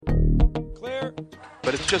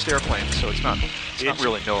but it's just airplanes, so it's not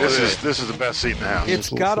really no. This is the best seat in the house. It's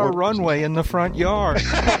got a runway in the front yard.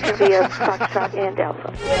 Via Foxtrot and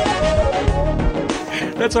Alpha.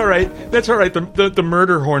 That's all right. The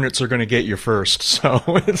murder hornets are going to get you first, so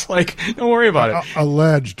it's like, don't worry about it.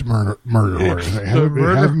 Alleged murder hornets. They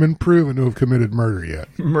haven't been proven to have committed murder yet.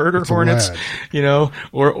 Murder hornets, alleged.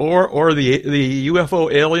 Or the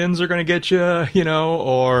UFO aliens are going to get you,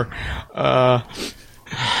 or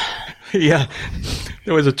yeah.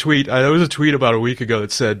 There was a tweet about a week ago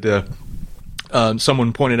that said.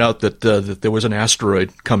 Someone pointed out that there was an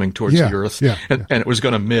asteroid coming towards the Earth, and it was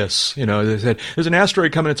going to miss. They said, there's an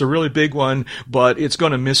asteroid coming, it's a really big one, but it's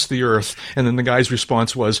going to miss the Earth. And then the guy's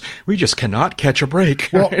response was, we just cannot catch a break.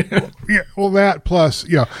 Well, that plus,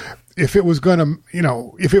 if it was going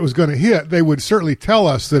to hit, they would certainly tell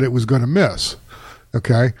us that it was going to miss.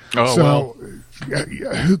 Okay? Oh, so, well.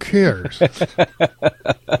 Who cares?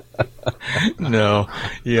 No.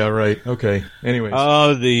 Yeah, right. Okay. Anyways.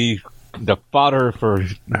 The fodder for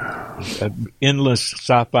endless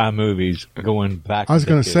sci-fi movies going back. I was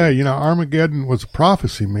going to say, Armageddon was a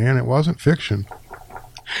prophecy, man. It wasn't fiction.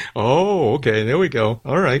 Oh, okay. There we go.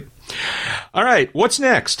 All right. What's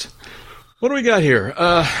next? What do we got here?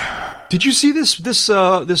 Did you see this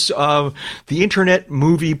the Internet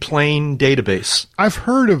Movie Plane Database? I've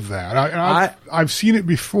heard of that. I've seen it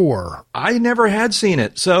before. I never had seen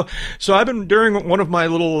it. So I've been, during one of my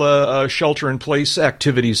little shelter-in-place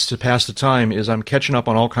activities to pass the time, is I'm catching up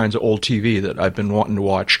on all kinds of old TV that I've been wanting to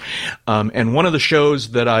watch. And one of the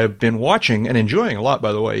shows that I've been watching and enjoying a lot,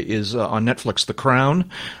 by the way, is on Netflix, The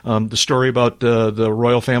Crown, the story about the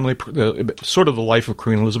royal family, sort of the life of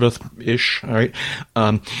Queen Elizabeth-ish, all right?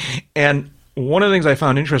 And one of the things I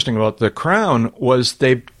found interesting about The Crown was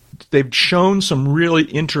they've shown some really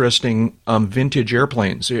interesting vintage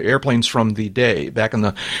airplanes from the day, back in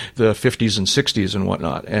the 50s and 60s and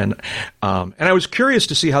whatnot. And I was curious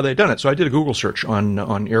to see how they'd done it. So I did a Google search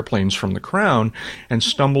on airplanes from The Crown and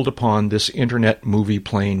stumbled upon this Internet Movie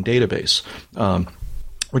Plane Database.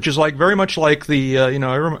 Which is very much like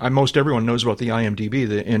the, most everyone knows about the IMDb,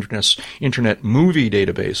 the Internet Movie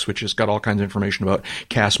Database, which has got all kinds of information about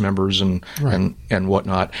cast members and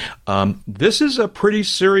whatnot. This is a pretty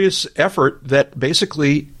serious effort that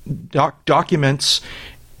basically documents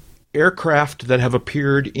aircraft that have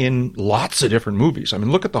appeared in lots of different movies. I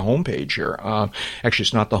mean, look at the homepage here. Actually,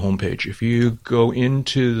 it's not the homepage. If you go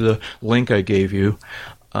into the link I gave you,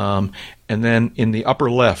 and then in the upper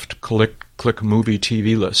left, click movie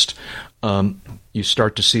TV list, you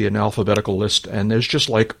start to see an alphabetical list, and there's just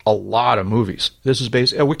a lot of movies. This is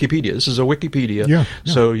Wikipedia. This is a Wikipedia. Yeah.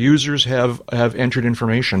 So users have entered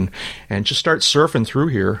information, and just start surfing through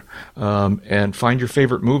here, and find your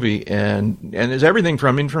favorite movie, and there's everything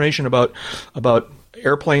from information about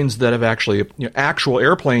airplanes that have actually, actual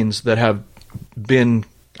airplanes that have been,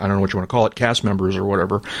 I don't know what you want to call it, cast members or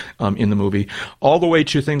whatever, in the movie, all the way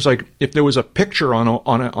to things like if there was a picture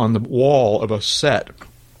on the wall of a set,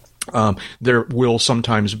 there will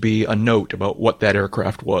sometimes be a note about what that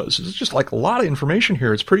aircraft was. It's just a lot of information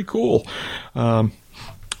here. It's pretty cool.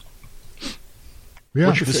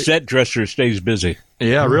 Yeah, the set dresser stays busy.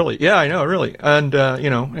 Yeah, really. Yeah, I know, really. And,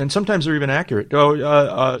 and sometimes they're even accurate.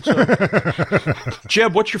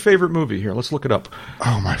 Jeb, what's your favorite movie here? Let's look it up.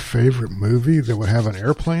 Oh, my favorite movie that would have an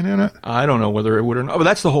airplane in it? I don't know whether it would or not. But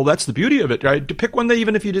that's the beauty of it, right? To pick one that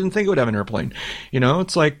even if you didn't think it would have an airplane.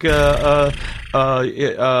 It's like,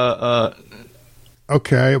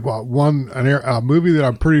 Okay, well, a movie that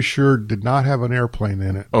I'm pretty sure did not have an airplane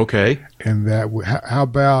in it. Okay. And that, how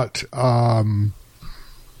about, all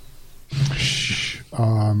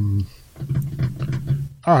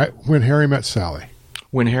right, When Harry Met Sally.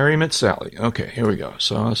 When Harry Met Sally. Okay, here we go.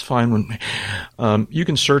 So that's fine. When you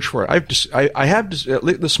can search for it. I have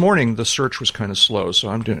this morning. The search was kind of slow, so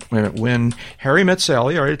I'm doing When Harry Met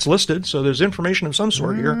Sally. All right, it's listed, so there's information of some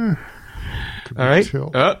sort here. All right.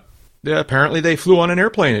 Yeah, apparently they flew on an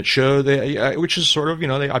airplane. It showed, which is sort of,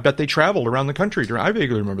 I bet they traveled around the country. I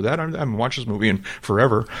vaguely remember that. I haven't watched this movie in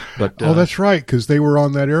forever. But that's right, because they were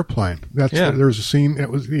on that airplane. There was a scene. It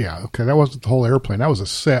was okay. That wasn't the whole airplane. That was a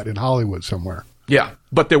set in Hollywood somewhere. Yeah,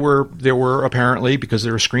 but there were apparently, because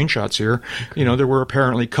there are screenshots here, there were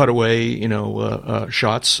apparently cutaway,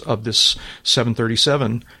 shots of this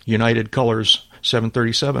 737 United Colors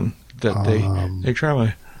 737 that they travel.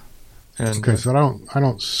 And, okay, so I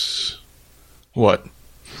don't. What?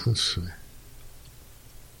 Let's see.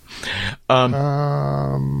 All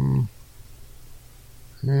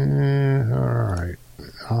right.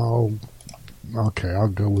 I'll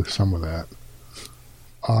go with some of that.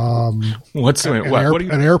 What's an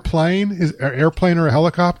airplane? Is an airplane or a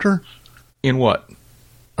helicopter? In what?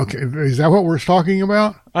 Okay, is that what we're talking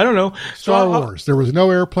about? I don't know. Star Wars. There was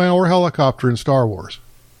no airplane or helicopter in Star Wars.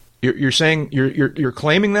 You're saying you're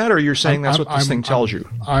claiming that, or you're saying that's what this thing tells you?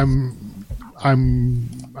 I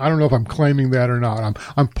don't know if I'm claiming that or not.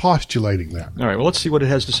 I'm postulating that. All right. Well, let's see what it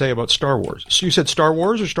has to say about Star Wars. So you said Star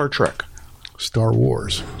Wars or Star Trek? Star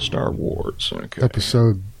Wars. Star Wars. Okay.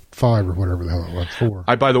 Episode 5 or whatever the hell it was. 4.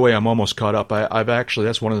 By the way, I'm almost caught up. I've actually,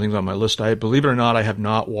 that's one of the things on my list. Believe it or not, I have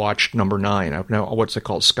not watched number 9. What's it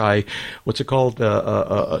called? Skywalker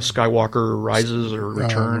Rises or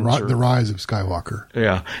Returns? The Rise of Skywalker.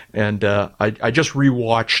 Yeah. And I just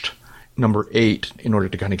rewatched number 8 in order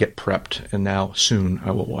to kind of get prepped, and now soon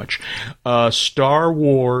I will watch Star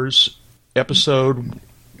Wars episode.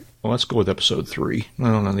 Well, let's go with episode 3.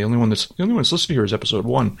 No. The only one that's listed here is episode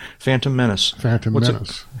 1, Phantom Menace.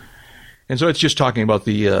 Menace. And so it's just talking about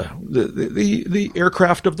the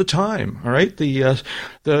aircraft of the time. All right, the N-1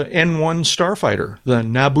 starfighter, the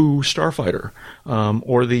Naboo starfighter,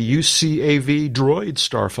 or the UCAV droid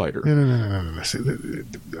starfighter. No.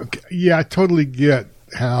 Okay. Yeah, I totally get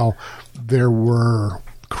how there were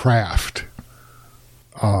craft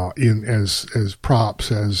as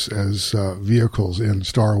props, as vehicles in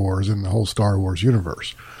Star Wars, in the whole Star Wars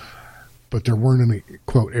universe. But there weren't any,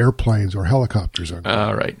 quote, airplanes or helicopters on it.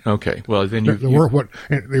 All right. Okay. Well, then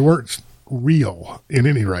they weren't real in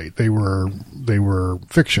any rate. They were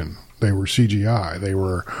fiction. They were CGI. They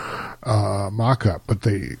were mock-up. But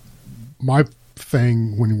my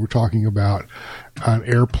thing when we're talking about an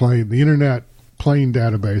airplane, the Internet Plane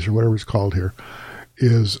Database or whatever it's called here,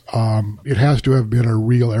 is it has to have been a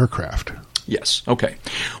real aircraft. Yes. Okay.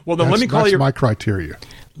 Well, then that's my criteria.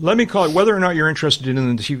 Let me call it, whether or not you're interested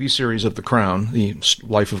in the TV series of The Crown, the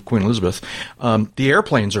life of Queen Elizabeth, the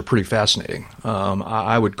airplanes are pretty fascinating.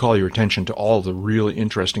 I would call your attention to all the really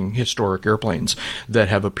interesting historic airplanes that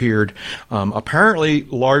have appeared, apparently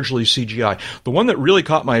largely CGI. The one that really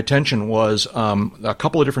caught my attention was a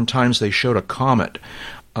couple of different times they showed a comet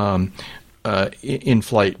in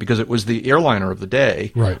flight, because it was the airliner of the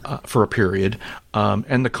day, right, for a period.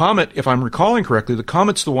 And the comet, if I'm recalling correctly, the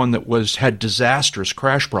comet's the one that had disastrous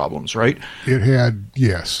crash problems, right? It had,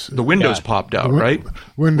 yes. The windows popped out, right?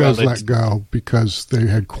 Windows let go because they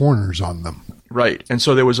had corners on them. Right, and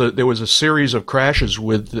so there was a series of crashes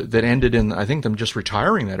that ended in, I think, them just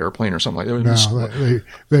retiring that airplane or something like that. No,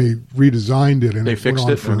 they redesigned it and they fixed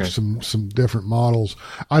it for some different models.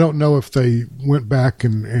 I don't know if they went back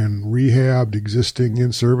and rehabbed existing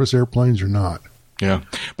in-service airplanes or not. Yeah,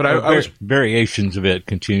 but variations of it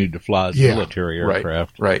continued to fly as military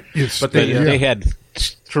aircraft. Right. But they had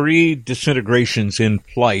 3 disintegrations in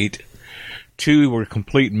flight. 2 were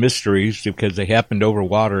complete mysteries because they happened over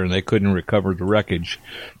water and they couldn't recover the wreckage.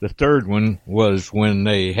 The 3rd one was when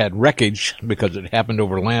they had wreckage because it happened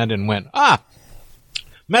over land and went,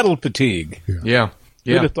 metal fatigue. Yeah.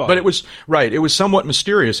 But it was right. It was somewhat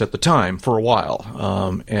mysterious at the time for a while,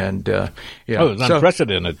 it was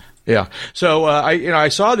unprecedented. Yeah. So I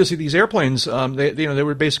saw these airplanes. They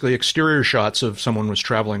were basically exterior shots of someone was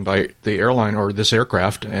traveling by the airline or this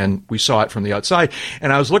aircraft, and we saw it from the outside.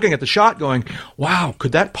 And I was looking at the shot, going, "Wow,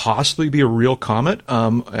 could that possibly be a real comet?"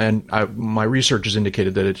 My research has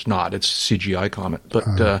indicated that it's not. It's a CGI comet,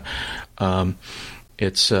 but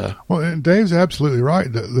it's well. And Dave's absolutely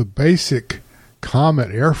right. The basic Comet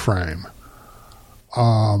airframe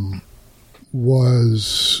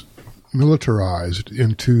was militarized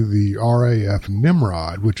into the RAF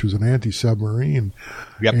Nimrod, which was an anti-submarine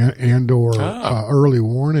and/or early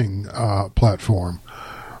warning platform.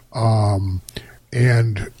 And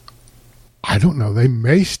I don't know, they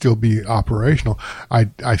may still be operational. I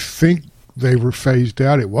think they were phased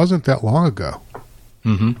out. It wasn't that long ago.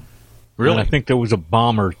 Mm-hmm. Really? And I think there was a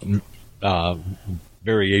bomber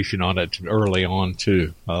variation on it early on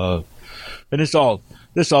too, and this all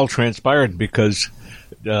transpired because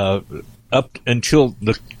up until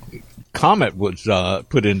the Comet was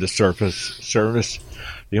put into service,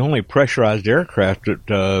 the only pressurized aircraft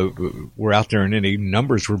that were out there in any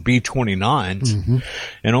numbers were B-29s,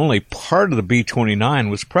 and only part of the B-29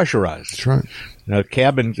 was pressurized. That's right.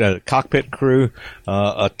 Cabin, cockpit crew,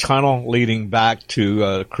 a tunnel leading back to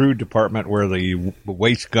a crew department where the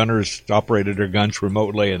waist gunners operated their guns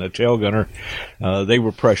remotely, and a tail gunner, they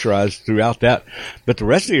were pressurized throughout that. But the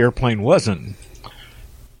rest of the airplane wasn't.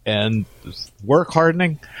 And work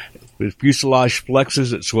hardening, the fuselage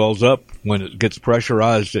flexes, it swells up. When it gets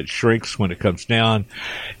pressurized, it shrinks when it comes down.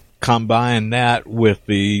 Combine that with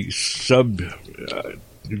the sub-zero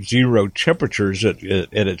temperatures at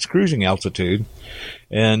its cruising altitude,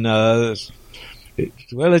 and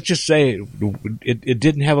let's just say it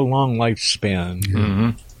didn't have a long lifespan. Mm-hmm.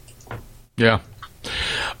 Yeah.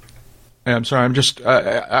 I'm sorry. I'm just.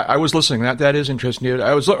 I was listening. That is interesting.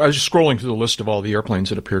 I was just scrolling through the list of all the airplanes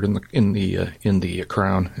that appeared in the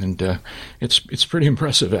Crown, and it's pretty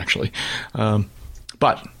impressive actually.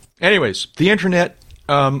 But anyways, the internet.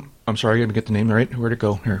 I'm sorry. I got to get the name right. Where'd it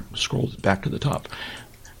go? Here, scroll back to the top.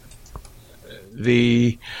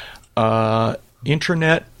 The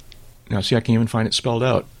internet. Now, see, I can't even find it spelled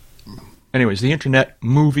out. Anyways, the Internet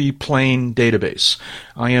Movie Plane Database,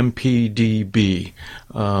 IMPDB,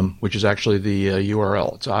 which is actually the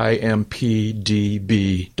URL. It's impdb.org.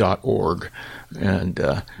 And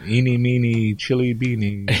eeny, meeny, chili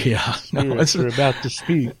beanie. Yeah, no, we're about to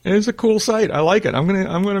speak. It's a cool site. I like it. I'm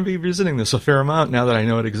gonna be visiting this a fair amount now that I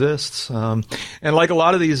know it exists. And like a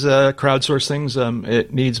lot of these crowdsource things,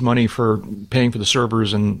 it needs money for paying for the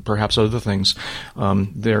servers and perhaps other things.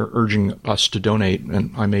 They're urging us to donate,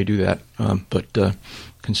 and I may do that. But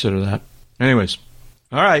consider that. Anyways,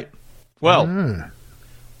 all right. Well,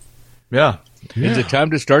 yeah. Is it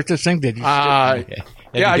time to start this thing? Did you? I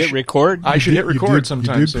hit record? I should hit record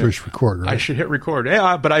sometimes. You did push record, right? I should hit record.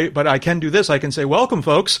 Yeah, but I can do this. I can say, welcome,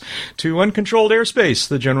 folks, to Uncontrolled Airspace,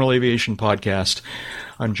 the General Aviation Podcast.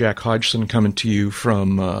 I'm Jack Hodgson, coming to you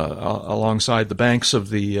from alongside the banks of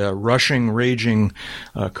the rushing, raging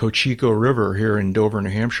Cocheco River here in Dover, New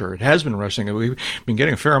Hampshire. It has been rushing. We've been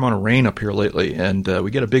getting a fair amount of rain up here lately, and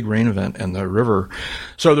we get a big rain event, and the river.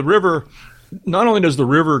 So the river. Not only does the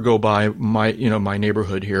river go by my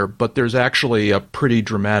neighborhood here, but there's actually a pretty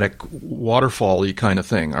dramatic waterfall-y kind of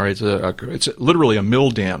thing. All right, it's literally a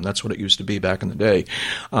mill dam. That's what it used to be back in the day.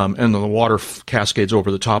 And then the water cascades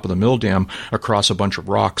over the top of the mill dam across a bunch of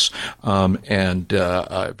rocks. And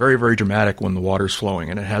very, very dramatic when the water's flowing,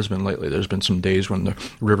 and it has been lately. There's been some days when the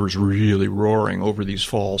river's really roaring over these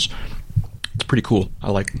falls. It's pretty cool.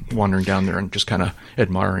 I like wandering down there and just kind of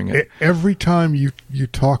admiring it. Every time you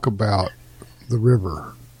talk about the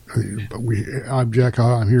river, I'm Jack.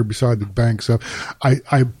 I'm here beside the banks of.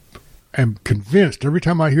 I am convinced every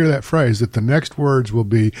time I hear that phrase that the next words will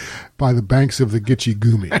be by the banks of the Gitche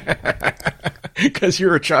Gumee. Because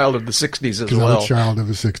you're a child of the 60s as well. I'm a child of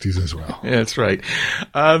the 60s as well. Yeah, that's right.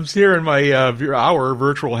 I'm here in my our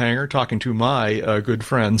virtual hangar talking to my good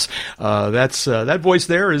friends. That voice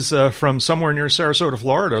there is from somewhere near Sarasota,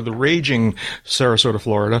 Florida. The raging Sarasota,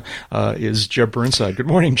 Florida, is Jeb Burnside. Good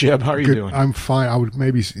morning, Jeb. How are you doing? I'm fine.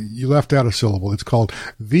 You left out a syllable. It's called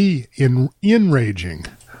the enraging.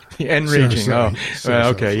 Enraging.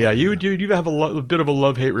 Okay. Yeah, you have a bit of a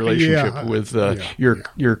love-hate relationship with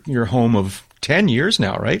your home of 10 years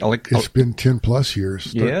now, right? It's been 10 plus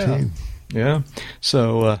years. 13. Yeah.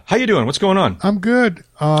 So, how you doing? What's going on? I'm good.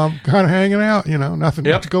 Kind of hanging out. Nothing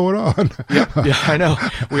much going on. Yeah, I know.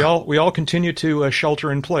 We all continue to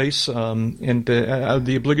shelter in place. And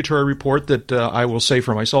the obligatory report that I will say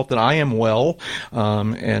for myself that I am well.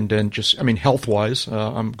 And just, health wise,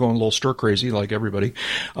 I'm going a little stir crazy like everybody.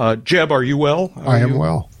 Jeb, are you well? I am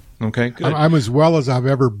well. Okay, good. I'm as well as I've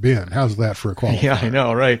ever been. How's that for a qualifier? Yeah, I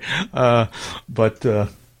know, right?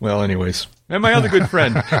 Well, anyways. And my other good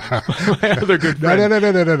friend. No.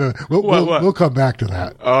 We'll come back to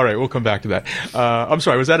that. All right, we'll come back to that. I'm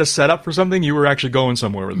sorry, was that a setup for something? You were actually going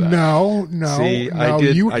somewhere with that. No. See,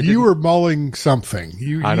 you were mulling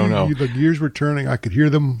something. I don't know. The gears were turning. I could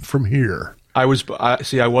hear them from here. I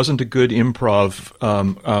wasn't a good improv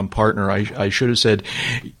partner. I should have said,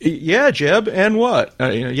 yeah, Jeb, and what?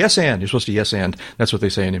 Yes, and. You're supposed to yes, and. That's what they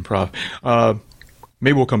say in improv.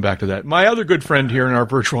 Maybe we'll come back to that. My other good friend here in our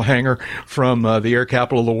virtual hangar from the air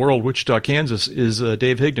capital of the world, Wichita, Kansas, is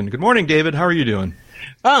Dave Higdon. Good morning, David. How are you doing?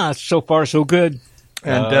 So far, so good.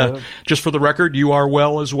 And just for the record, you are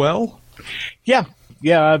well as well? Yeah,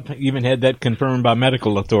 I've even had that confirmed by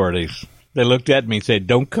medical authorities. They looked at me and said,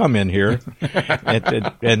 don't come in here.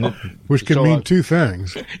 and which can mean two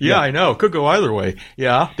things. Yeah, I know. Could go either way.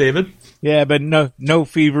 Yeah, David? Yeah, but no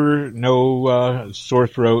fever, no sore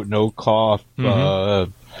throat, no cough,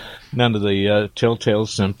 none of the telltale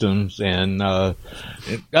symptoms. And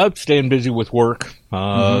I'm staying busy with work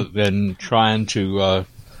and trying to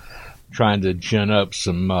gin up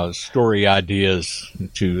some story ideas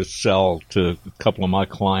to sell to a couple of my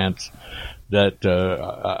clients that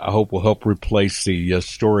I hope will help replace the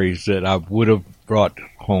stories that I would have brought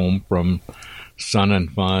home from Sun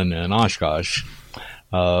and Fun and Oshkosh,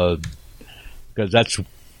 because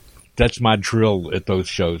that's my drill at those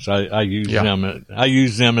shows. I use them. I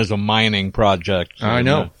use them as a mining project. I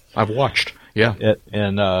know. I've watched. Yeah,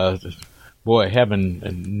 boy,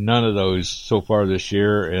 having none of those so far this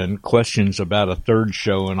year, and questions about a third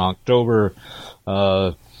show in October.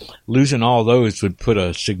 losing all those would put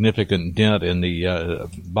a significant dent in the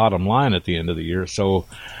bottom line at the end of the year. So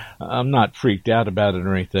I'm not freaked out about it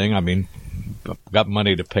or anything. I mean, I've got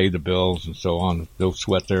money to pay the bills and so on. No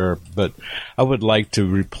sweat there. But I would like to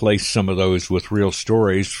replace some of those with real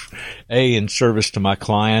stories, A, in service to my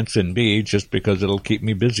clients, and B, just because it'll keep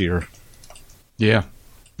me busier. Yeah.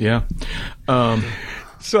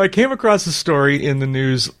 So I came across a story in the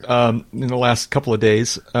news in the last couple of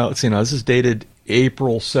days. Let's see now. This is dated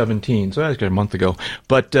April 17, so that's a month ago.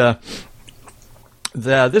 But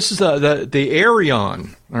this is the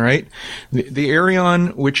Arion, all right? The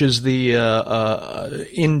Arion, which is the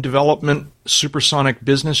in development supersonic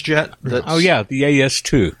business jet. The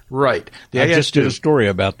AS-2. Right. I just did a story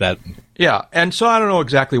about that. Yeah, and so I don't know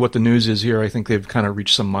exactly what the news is here. I think they've kind of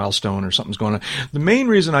reached some milestone or something's going on. The main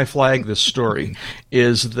reason I flagged this story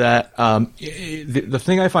is that the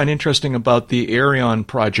thing I find interesting about the Arion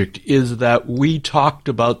project is that we talked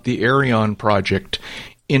about the Arion project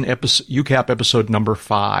in UCAP episode number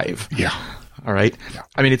 5. Yeah. All right? Yeah.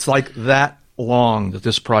 I mean, it's like that long that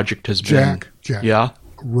this project has been. Jack. Yeah?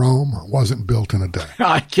 Rome wasn't built in a day.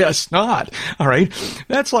 I guess not. All right.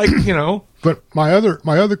 That's like, But my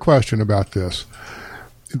other question about this,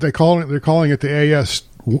 they're calling it the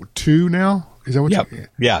AS-2 now? Is that what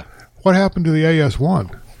Yeah. What happened to the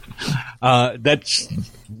AS-1? That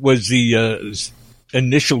was the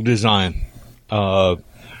initial design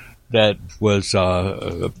that was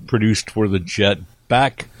produced for the jet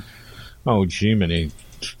back,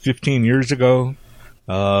 15 years ago.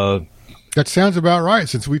 That sounds about right,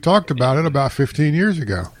 since we talked about it about 15 years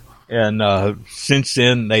ago. And since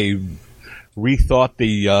then, they rethought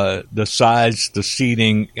the size, the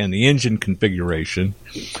seating, and the engine configuration,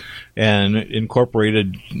 and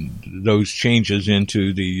incorporated those changes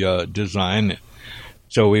into the design.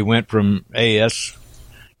 So we went from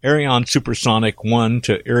Arion Supersonic 1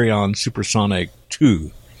 to Arion Supersonic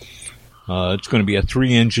 2. It's going to be a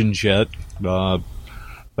 3-engine jet, about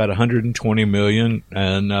 $120 million,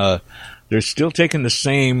 and they're still taking the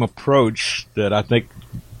same approach that I think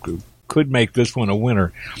could make this one a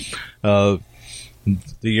winner. The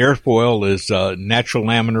airfoil is natural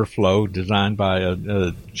laminar flow, designed by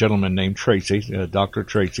a gentleman named Tracy, Dr.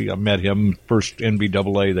 Tracy. I met him first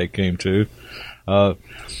NBAA they came to.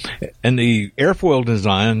 And the airfoil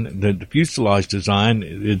design, the fuselage design,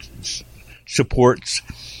 it supports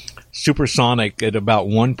supersonic at about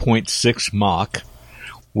 1.6 Mach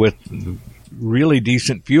with really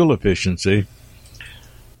decent fuel efficiency,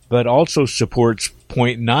 but also supports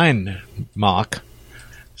 0.9 Mach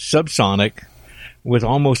subsonic with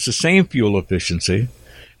almost the same fuel efficiency.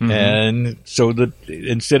 Mm-hmm. And so that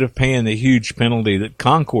instead of paying the huge penalty that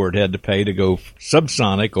Concorde had to pay to go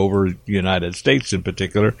subsonic over the United States in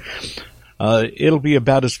particular, it'll be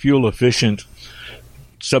about as fuel efficient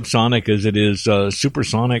subsonic as it is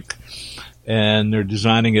supersonic. And they're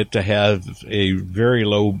designing it to have a very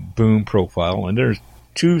low boom profile. And there's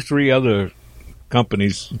 2-3 other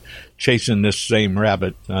companies chasing this same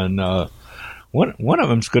rabbit. And one of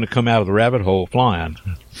them's going to come out of the rabbit hole flying.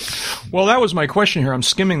 Well, that was my question here. I'm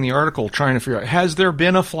skimming the article trying to figure out, has there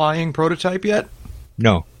been a flying prototype yet?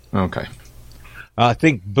 No. Okay. I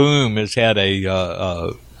think Boom has had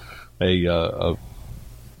a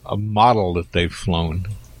model that they've flown.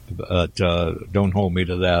 But don't hold me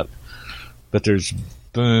to that. But there's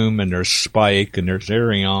Boom, and there's Spike, and there's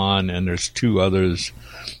Arion, and there's 2 others.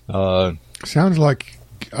 Sounds like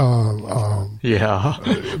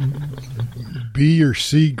B or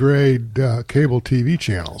C grade cable TV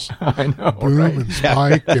channels. I know, Boom right? and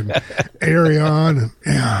Spike and Arion. And,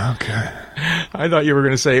 yeah, okay. I thought you were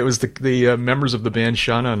going to say it was the members of the band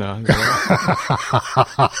Sha Na Na.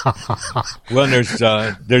 Well, there's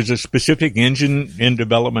a specific engine in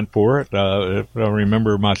development for it. If I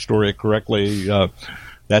remember my story correctly,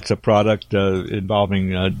 that's a product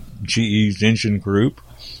involving GE's engine group.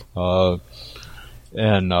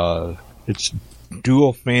 And it's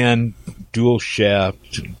dual fan, dual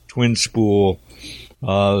shaft, twin spool,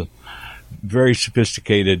 very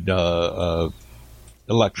sophisticated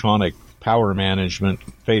electronic power management,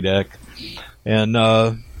 FADEC,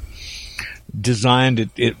 and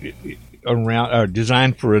designed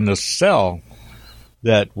designed for a nacelle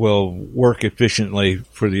that will work efficiently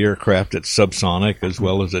for the aircraft at subsonic as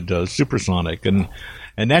well as it does supersonic, and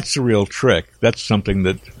that's the real trick. That's something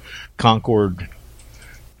that Concorde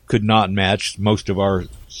could not match. Most of our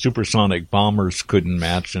supersonic bombers couldn't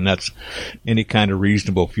match, and that's any kind of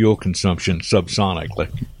reasonable fuel consumption subsonically.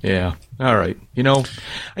 Yeah. All right. I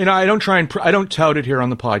don't tout it here on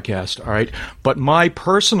the podcast. All right. But my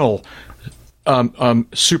personal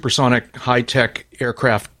supersonic high-tech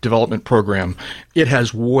aircraft development program. It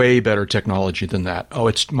has way better technology than that.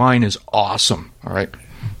 Mine is awesome. All right.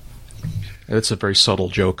 It's a very subtle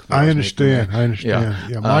joke. I understand.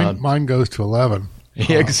 Yeah, mine goes to 11.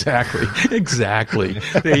 Yeah, exactly.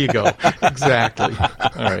 There you go. Exactly. All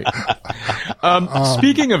right.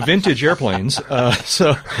 Speaking of vintage airplanes,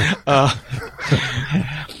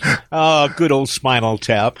 good old Spinal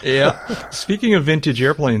Tap. Yeah. Speaking of vintage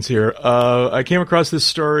airplanes here, I came across this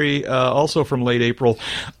story also from late April.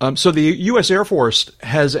 So the U.S. Air Force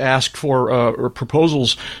has asked for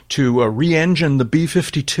proposals to re-engine the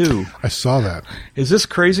B-52. I saw that. Is this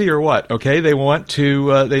crazy or what? Okay, they want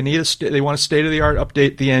to. They want a state-of-the-art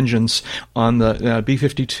update the engines on the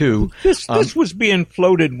B-52. This was being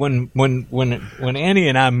floated when Annie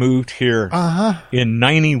and I moved here in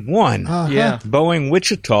 '91. Yeah, Boeing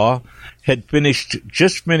Wichita had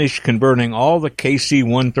just finished converting all the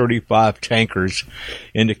KC-135 tankers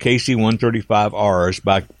into KC-135Rs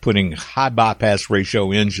by putting high bypass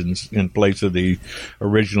ratio engines in place of the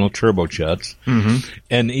original turbojets. Mm-hmm.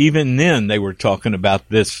 And even then, they were talking about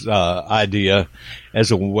this idea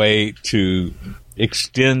as a way to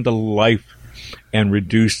extend the life and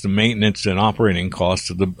reduce the maintenance and operating costs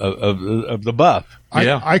of the Buff.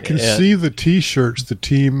 I can see the T-shirts the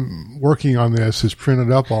team working on this has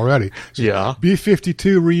printed up already. Yeah.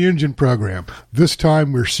 B-52 re-engine program. This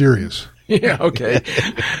time we're serious. Yeah, okay.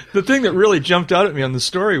 The thing that really jumped out at me on the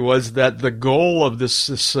story was that the goal of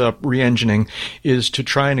this re-engineering is to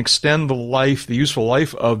try and extend the useful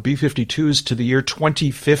life of B-52s to the year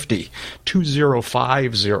 2050,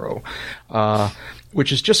 2050.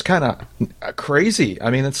 Which is just kind of crazy.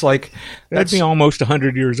 I mean, it's like that'd be almost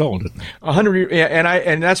 100 years old. 100, yeah,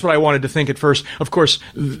 and that's what I wanted to think at first. Of course,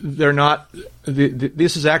 they're not.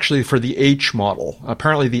 This is actually for the H model.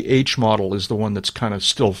 Apparently, the H model is the one that's kind of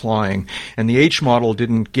still flying, and the H model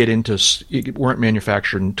weren't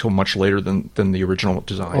manufactured until much later than the original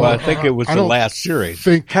design. Well, I think it was the last series.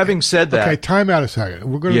 Having said that, okay, time out a second.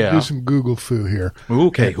 We're going to do some Google foo here.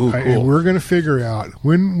 Okay, cool. And we're going to figure out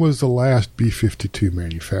when was the last B-52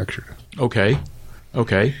 manufactured. Okay.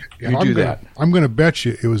 You do that. I'm going to bet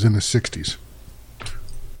you it was in the 60s.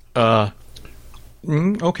 Okay.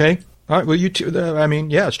 All right. Well,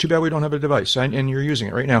 it's too bad we don't have a device, and you're using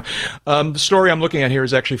it right now. The story I'm looking at here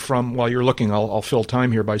is actually from, while you're looking, I'll fill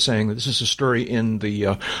time here by saying that this is a story in the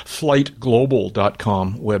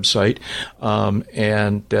flightglobal.com website,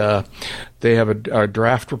 and they have a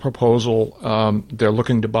draft proposal. They're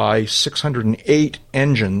looking to buy 608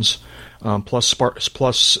 engines, plus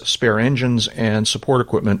spare engines and support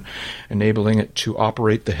equipment, enabling it to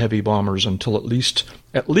operate the heavy bombers until at least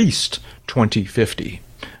 2050.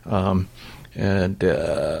 And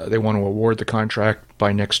they want to award the contract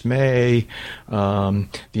by next May. The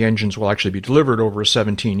engines will actually be delivered over a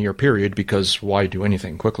 17-year period, because why do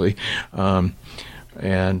anything quickly? Wait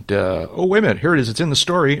a minute, here it is. It's in the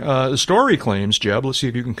story. The story claims, Jeb, let's see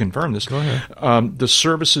if you can confirm this. Go ahead. The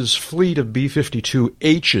service's fleet of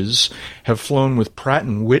B-52Hs have flown with Pratt &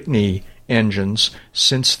 Whitney engines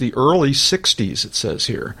since the early 60s, it says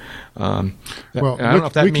here. I don't know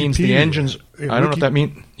if that means the engines. I don't know if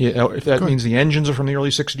that means the engines are from the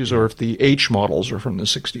early 60s, or if the H models are from the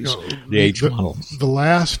 60s. The H models. The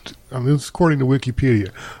last, this is according to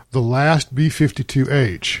Wikipedia, the last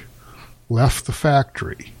B-52H left the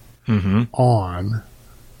factory on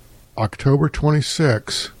October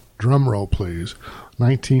 26, drum roll please,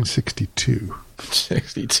 1962.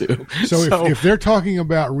 62. So if they're talking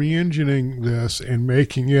about re-engineering this and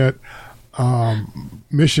making it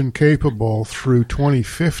mission capable through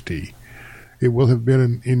 2050, it will have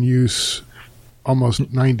been in use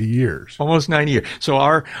almost 90 years. Almost 90 years. So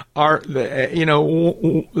I don't know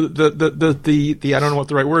what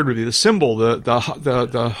the right word would be. The symbol, the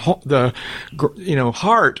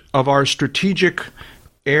heart of our strategic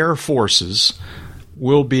air forces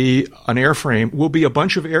will be an airframe. Will be a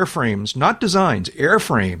bunch of airframes, not designs,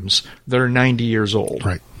 airframes that are 90 years old.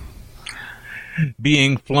 Right.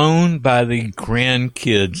 Being flown by the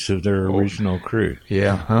grandkids of their original crew.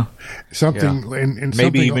 Yeah, huh? Something, yeah. And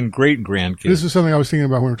maybe even great-grandkids. This is something I was thinking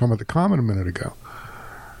about when we were talking about the Comet a minute ago.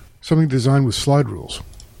 Something designed with slide rules.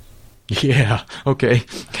 Yeah, okay.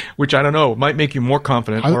 Which, I don't know, might make you more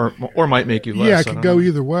confident or might make you less. Yeah, it could go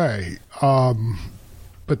either way.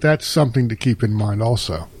 But that's something to keep in mind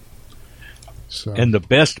also. So. And the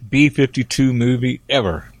best B-52 movie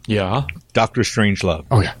ever. Yeah. Dr. Strangelove.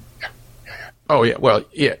 Oh, yeah. Oh, yeah. Well,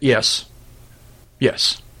 yeah, yes.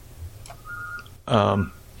 I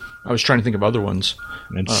was trying to think of other ones.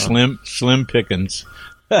 And Slim Pickens.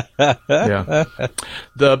 Yeah.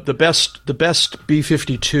 The best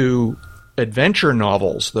B-52 adventure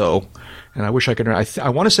novels, though, and I wish I could. I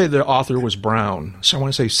want to say the author was Brown, so I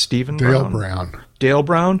want to say Stephen Dale Brown. Brown. Dale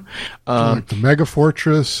Brown. Like the Mega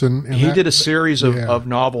Fortress, and he did a series of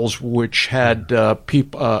novels which had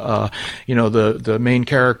people, the main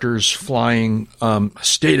characters flying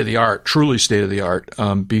state of the art, truly state of the art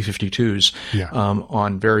B-52s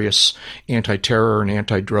on various anti-terror and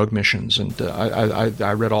anti-drug missions, and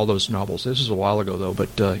I read all those novels. This is a while ago though,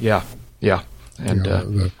 but yeah. And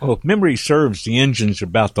if memory serves, the engine's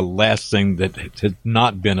about the last thing that had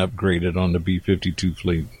not been upgraded on the B-52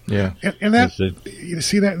 fleet. Yeah, and that you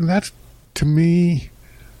see that, and that's, to me,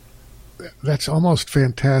 that's almost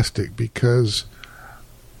fantastic because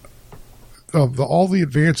of all the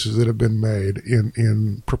advances that have been made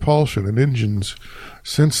in propulsion and engines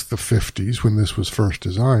since the 50s when this was first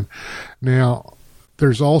designed. Now,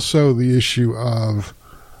 there's also the issue of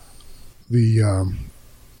the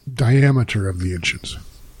diameter of the engines.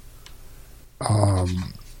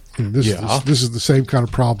 This is the same kind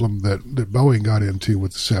of problem that Boeing got into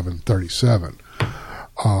with the 737.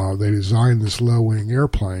 They designed this low-wing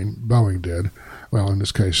airplane. Boeing did. Well, in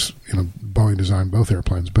this case, Boeing designed both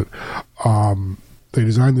airplanes, but they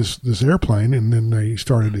designed this airplane, and then they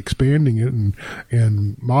started expanding it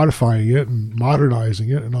and modifying it and modernizing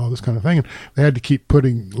it and all this kind of thing. And they had to keep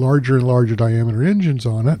putting larger and larger diameter engines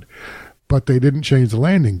on it, but they didn't change the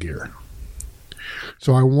landing gear.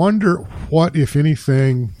 So I wonder what, if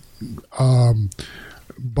anything,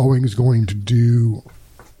 Boeing is going to do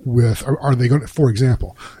with. Are they going to, for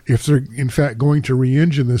example, if they're in fact going to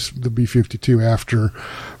re-engine the B-52 after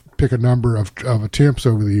pick a number of attempts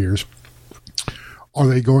over the years, are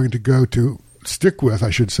they going to stick with, I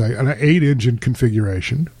should say, an 8-engine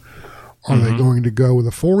configuration? Are they going to go with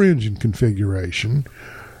a 4-engine configuration?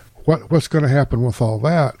 What's going to happen with all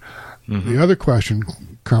that? The other question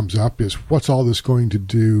comes up is, what's all this going to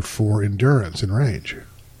do for endurance and range?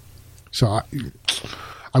 So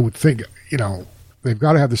I would think, they've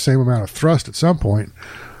got to have the same amount of thrust at some point,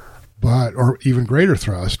 or even greater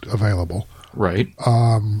thrust available. Right.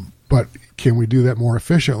 But can we do that more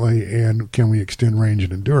efficiently, and can we extend range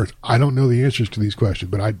and endurance? I don't know the answers to these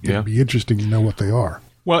questions, but it'd be interesting to know what they are.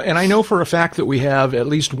 Well, and I know for a fact that we have at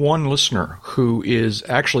least one listener who is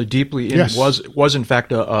actually deeply in, was in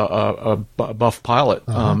fact a buff pilot,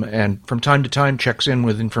 and from time to time checks in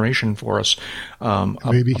with information for us,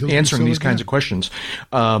 maybe answering these kinds of questions.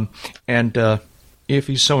 And if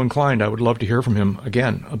he's so inclined, I would love to hear from him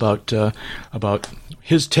again about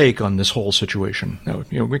his take on this whole situation.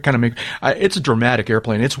 We kind of it's a dramatic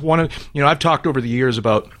airplane. It's one of, I've talked over the years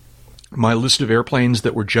about my list of airplanes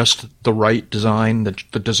that were just the right design, the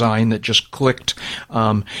design that just clicked,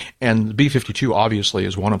 and the B-52 obviously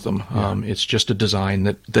is one of them. It's just a design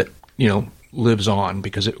that lives on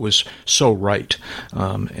because it was so right,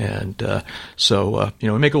 so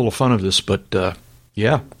we make a little fun of this, but a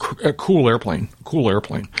cool airplane.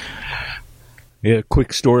 Yeah,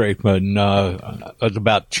 quick story. When I was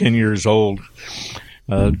about 10 years old,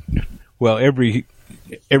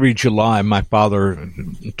 every July, my father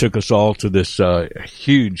took us all to this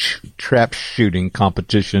huge trap shooting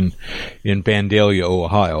competition in Vandalia,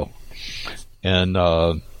 Ohio. And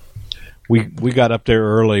we got up there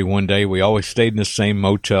early one day. We always stayed in the same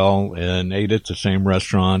motel and ate at the same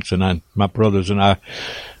restaurants. And my brothers and I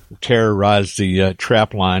terrorized the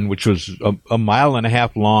trap line, which was a mile and a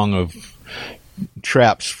half long of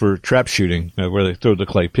traps for trap shooting, where they throw the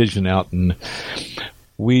clay pigeon out. And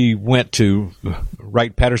we went to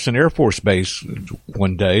Wright-Patterson Air Force Base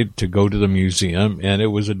one day to go to the museum, and it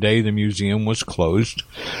was a day the museum was closed.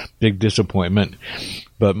 Big disappointment.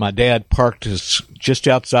 But my dad parked us just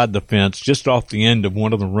outside the fence, just off the end of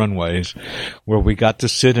one of the runways, where we got to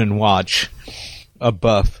sit and watch a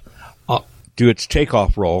Buff do its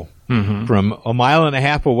takeoff roll from a mile and a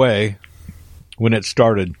half away when it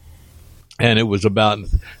started. And it was about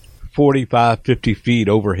 45, 50 feet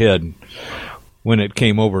overhead when it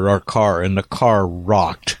came over our car, and the car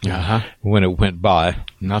rocked when it went by.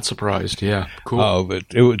 Not surprised. Yeah, cool.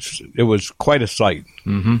 It was quite a sight.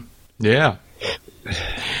 Yeah.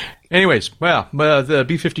 Anyways, the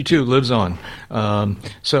B-52 lives on.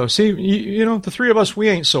 So see, the three of us, we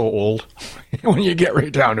ain't so old when you get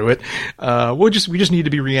right down to it. We just need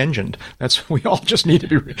to be re-engined. We all just need to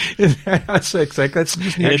be.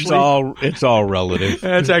 It's all relative.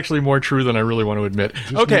 That's actually more true than I really want to admit.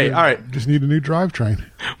 All right.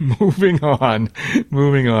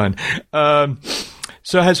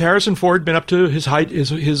 So has Harrison Ford been up to his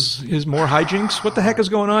more hijinks? What the heck is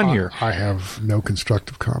going on here? I have no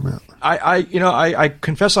constructive comment. I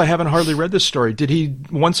confess I haven't hardly read this story. Did he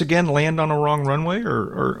once again land on a wrong runway,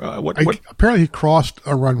 or what? Apparently, he crossed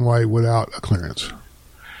a runway without a clearance.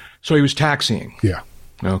 So he was taxiing. Yeah.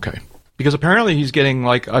 Okay. Because apparently he's getting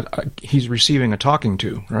he's receiving a talking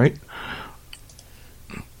to, right?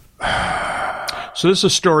 So this is a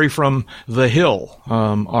story from The Hill,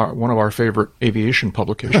 one of our favorite aviation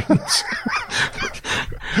publications.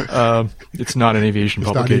 It's not an aviation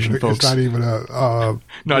publication, folks. It's not even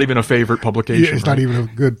not even a favorite publication. Yeah, it's not even a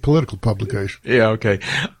good political publication. Yeah, okay.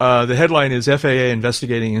 The headline is FAA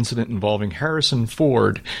investigating incident involving Harrison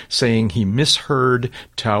Ford saying he misheard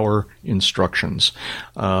tower instructions.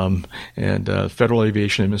 And Federal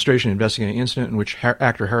Aviation Administration investigating an incident in which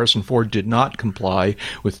actor Harrison Ford did not comply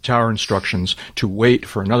with tower instructions to wait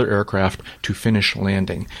for another aircraft to finish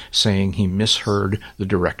landing, saying he misheard the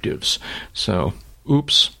directives. So,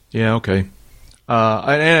 oops. Yeah, okay.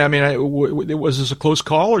 Was this a close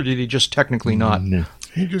call, or did he just technically not? No.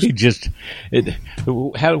 What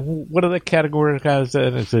are the categorize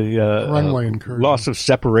that as a runway incursion, loss of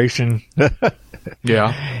separation?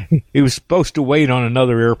 Yeah, he was supposed to wait on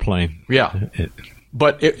another airplane. Yeah,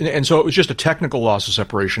 and so it was just a technical loss of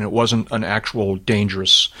separation. It wasn't an actual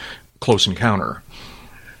dangerous close encounter.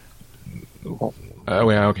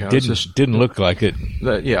 Yeah, okay. Didn't look like it.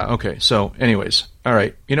 Yeah, okay. So, anyways, all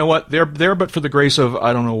right. You know what? There, but for the grace of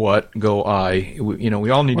I don't know what, go I. We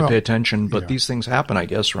all need to pay attention, but these things happen, I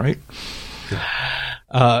guess, right?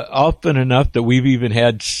 Often enough that we've even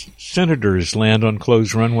had senators land on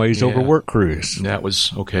closed runways over work crews. That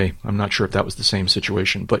was okay. I'm not sure if that was the same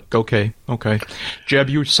situation, but okay. Jeb,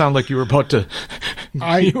 you sound like you were about to.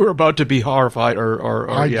 You were about to be horrified,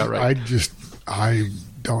 I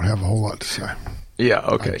don't have a whole lot to say. Yeah,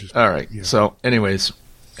 okay. All right. Yeah. So, anyways,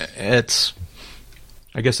 I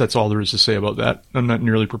guess that's all there is to say about that. I'm not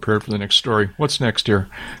nearly prepared for the next story. What's next here?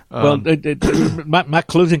 My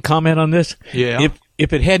closing comment on this,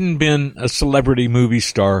 if it hadn't been a celebrity movie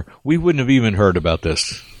star, we wouldn't have even heard about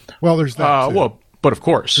this. Well, there's that too. But of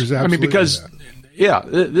course. Because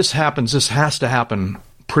this happens. This has to happen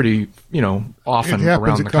pretty, often around the country. It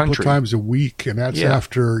happens a couple of times a week, and that's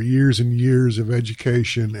after years and years of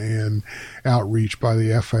education and outreach by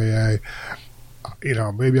the FAA.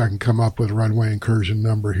 Maybe I can come up with a runway incursion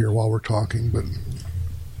number here while we're talking, but...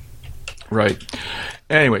 Right.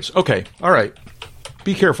 Anyways, okay. All right.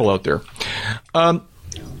 Be careful out there.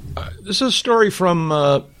 This is a story from...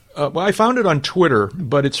 I found it on Twitter,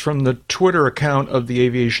 but it's from the Twitter account of the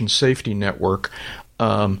Aviation Safety Network.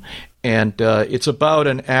 And it's about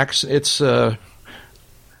an accident.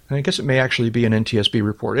 I guess it may actually be an NTSB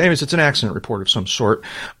report. Anyways, it's an accident report of some sort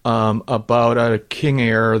about a King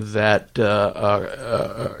Air that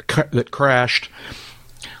crashed.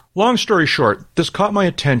 Long story short, this caught my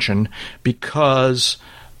attention because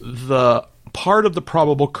the part of the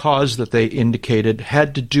probable cause that they indicated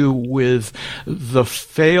had to do with the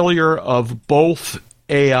failure of both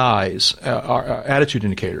AIs, attitude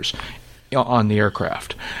indicators, on the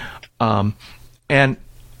aircraft.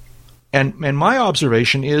 And my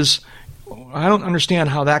observation is, I don't understand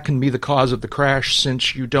how that can be the cause of the crash,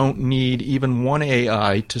 since you don't need even one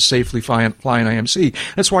AI to safely fly an IMC.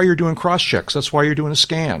 That's why you're doing cross checks. That's why you're doing a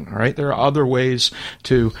scan. All right, there are other ways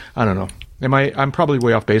to. I don't know. I'm probably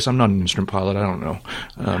way off base. I'm not an instrument pilot. I don't know.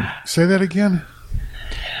 Say that again.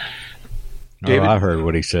 David, I heard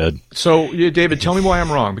what he said. So, David, tell me why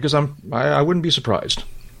I'm wrong, because I wouldn't be surprised.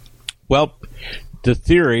 Well, the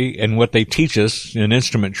theory and what they teach us in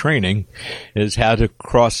instrument training is how to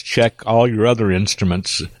cross-check all your other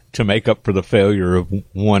instruments to make up for the failure of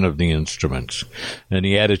one of the instruments. And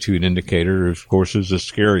the attitude indicator, of course, is the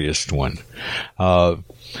scariest one.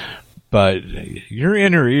 But your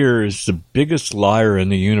inner ear is the biggest liar in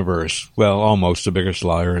the universe. Well, almost the biggest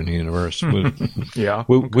liar in the universe.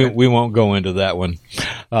 We won't go into that one.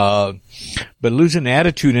 But losing the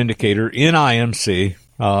attitude indicator in IMC,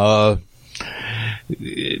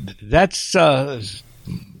 that's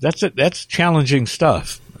challenging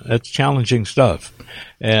stuff. That's challenging stuff.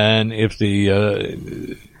 And if the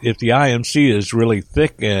IMC is really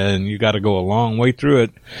thick and you got to go a long way through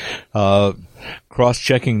it,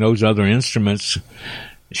 cross-checking those other instruments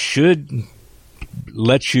should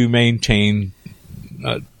let you maintain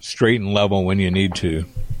straight and level when you need to.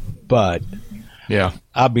 But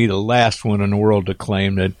I'll be the last one in the world to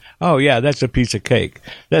claim that, that's a piece of cake.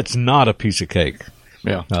 That's not a piece of cake.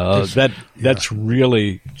 Yeah. That's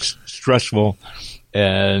really stressful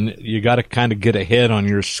and you got to kind of get ahead on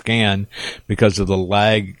your scan because of the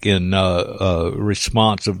lag in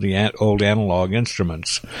response of the old analog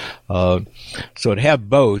instruments. So it'd have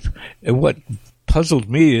both. And what puzzled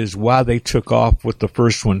me is why they took off what the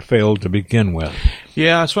first one failed to begin with.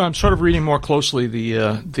 Yeah, so I'm sort of reading more closely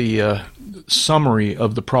the summary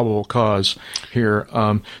of the probable cause here.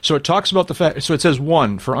 So it talks about the fact. So it says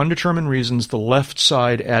 1, for undetermined reasons, the left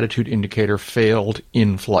side attitude indicator failed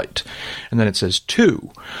in flight, and then it says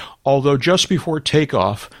 2. Although just before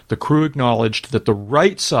takeoff, the crew acknowledged that the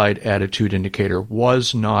right side attitude indicator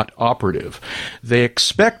was not operative. They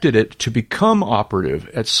expected it to become operative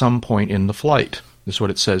at some point in the flight. This is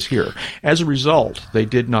what it says here. As a result, they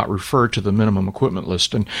did not refer to the minimum equipment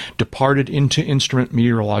list and departed into instrument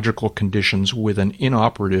meteorological conditions with an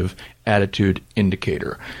inoperative attitude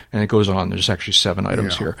indicator. And it goes on. There's actually 7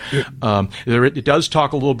 items here. It does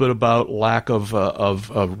talk a little bit about lack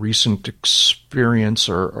of recent experience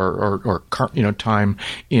or time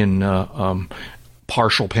in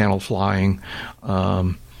partial panel flying.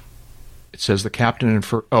 It says the captain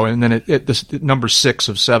and then this number 6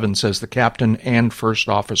 of 7 says the captain and first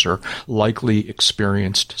officer likely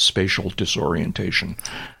experienced spatial disorientation.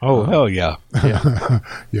 Oh, hell yeah.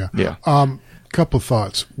 Yeah. Couple of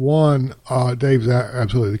thoughts. One, Dave's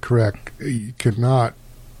absolutely correct. You could not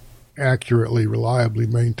accurately, reliably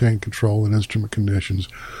maintain control in instrument conditions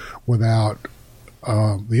without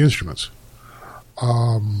the instruments.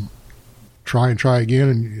 Try again,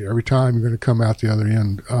 and every time you're going to come out the other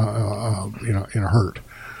end, in a hurt.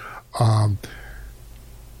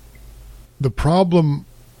 The problem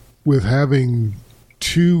with having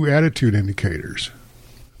 2 attitude indicators.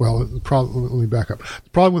 Well, let me back up. The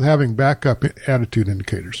problem with having backup attitude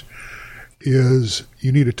indicators is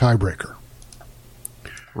you need a tiebreaker.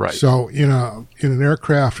 Right. So in an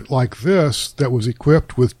aircraft like this that was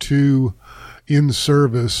equipped with 2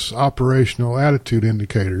 in-service operational attitude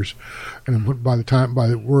indicators, and by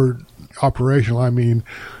the word operational, I mean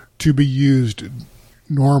to be used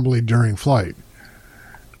normally during flight.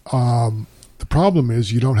 The problem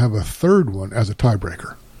is you don't have a third one as a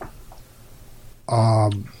tiebreaker.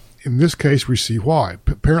 In this case, we see why.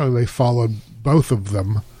 Apparently, they followed both of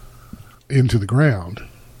them into the ground.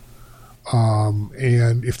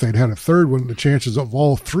 And if they'd had a third one, the chances of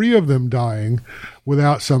all 3 of them dying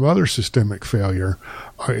without some other systemic failure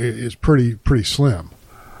is pretty slim.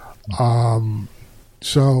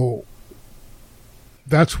 So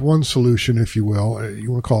that's one solution, if you will.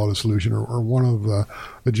 You want to call it a solution, or one of the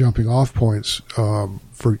jumping off points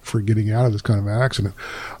for getting out of this kind of accident.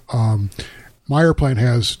 My airplane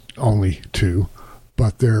has only 2,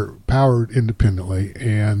 but they're powered independently,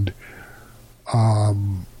 and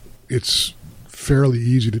it's fairly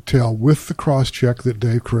easy to tell with the cross-check that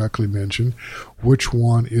Dave correctly mentioned which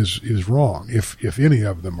one is wrong, if any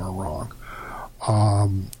of them are wrong.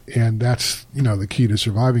 And that's, the key to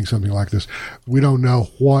surviving something like this. We don't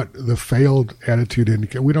know what the failed attitude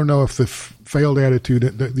indicator. We don't know if the failed attitude,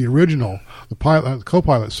 the original, the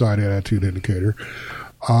co-pilot side attitude indicator,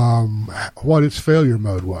 what its failure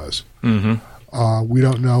mode was. Mm-hmm. We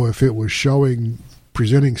don't know if it was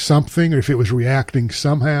presenting something, or if it was reacting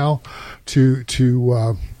somehow to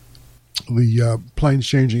the plane's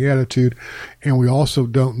changing attitude, and we also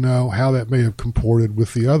don't know how that may have comported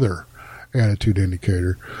with the other attitude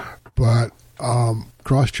indicator. But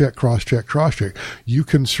cross-check. You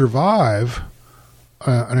can survive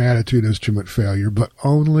an attitude instrument failure, but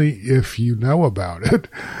only if you know about it,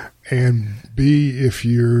 and B, if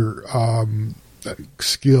you're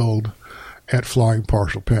skilled at flying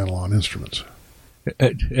partial panel on instruments.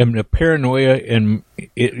 And the paranoia in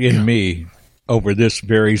me over this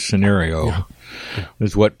very scenario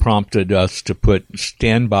is what prompted us to put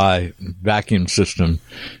standby vacuum system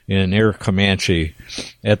in Air Comanche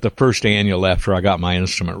at the first annual after I got my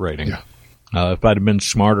instrument rating. Yeah. If I'd have been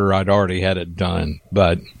smarter, I'd already had it done.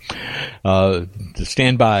 But the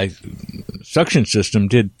standby suction system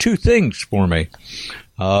did 2 things for me.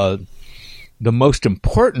 The most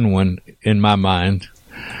important one in my mind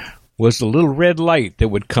was the little red light that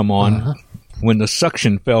would come on when the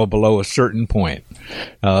suction fell below a certain point.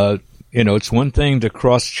 It's one thing to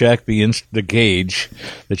cross-check the gauge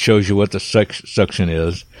that shows you what the suction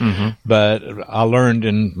is, but I learned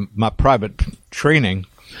in my private training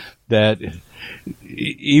that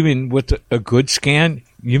even with a good scan,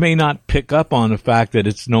 you may not pick up on the fact that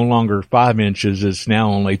it's no longer 5 inches, it's now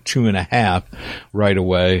only 2.5 right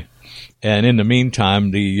away. And in the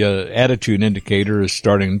meantime, the attitude indicator is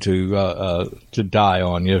starting to die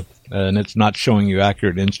on you, and it's not showing you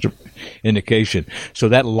accurate indication. So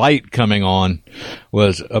that light coming on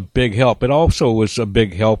was a big help. It also was a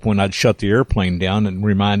big help when I'd shut the airplane down and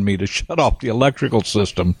remind me to shut off the electrical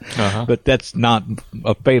system. But that's not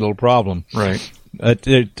a fatal problem. Right.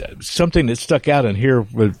 Something that stuck out in here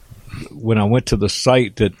was when I went to the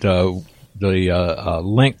site that the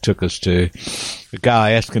link took us to, a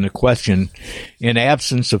guy asking a question: in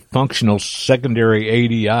absence of functional secondary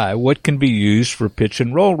ADI, what can be used for pitch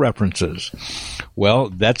and roll references? Well,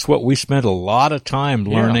 that's what we spent a lot of time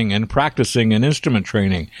learning and practicing in instrument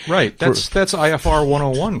training. Right. That's IFR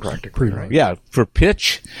 101 practically. Right? Yeah. For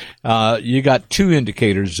pitch, you got two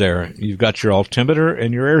indicators there. You've got your altimeter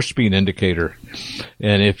and your airspeed indicator.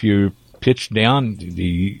 And if you pitch down,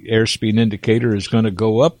 the airspeed indicator is going to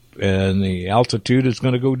go up and the altitude is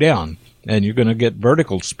going to go down. And you're going to get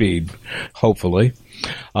vertical speed, hopefully.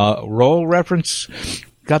 Roll reference,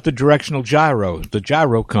 got the directional gyro, the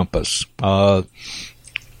gyro compass. And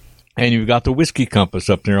you've got the whiskey compass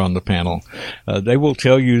up there on the panel. They will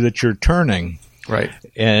tell you that you're turning. Right.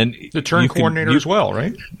 And the turn coordinator as well,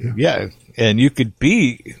 right? Yeah. And you could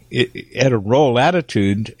be at a roll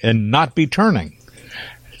attitude and not be turning.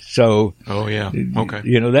 So,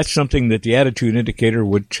 that's something that the attitude indicator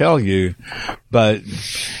would tell you. But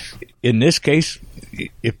in this case,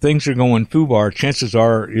 if things are going foobar, chances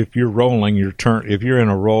are if you're rolling, if you're in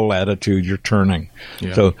a roll attitude, you're turning.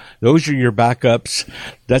 Yeah. So those are your backups.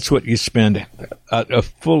 That's what you spend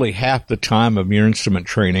fully half the time of your instrument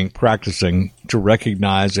training practicing to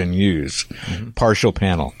recognize and use. Partial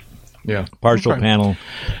panel. Yeah. Partial panel,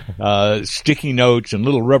 sticky notes and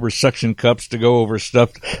little rubber suction cups to go over stuff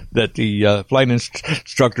that the flight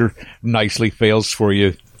instructor nicely fails for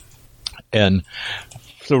you. And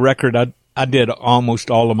for the record, I did almost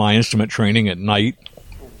all of my instrument training at night.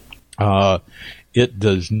 It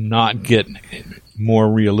does not get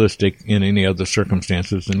more realistic in any other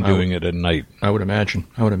circumstances than doing it at night. I would imagine.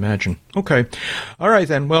 Okay. All right,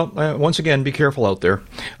 then. Well, once again, be careful out there.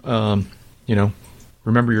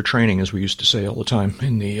 Remember your training, as we used to say all the time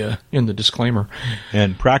in the disclaimer.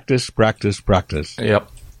 And practice. Yep.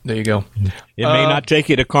 There you go. It may not take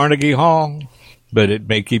you to Carnegie Hall, but it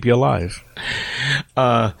may keep you alive.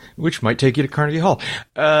 Which might take you to Carnegie Hall.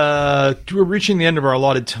 We're reaching the end of our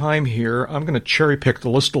allotted time here. I'm going to cherry pick the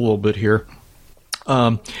list a little bit here.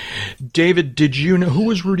 David, did you know who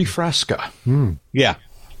was Rudy Frasca? Yeah.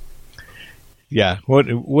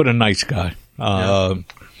 What a nice guy.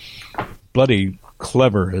 Bloody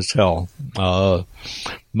clever as hell.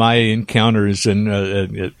 My encounters and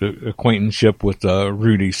acquaintanceship with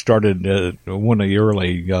Rudy started at one of the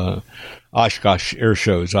early Oshkosh air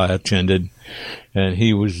shows I attended, and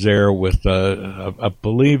he was there with I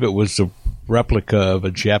believe it was a replica of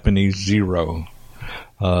a Japanese Zero.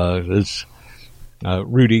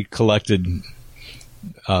 Rudy collected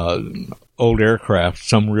old aircraft,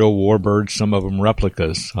 some real warbirds, some of them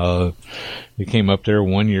replicas. He came up there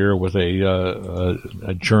one year with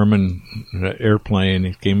a German airplane.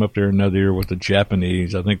 He came up there another year with a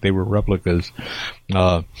Japanese. I think they were replicas.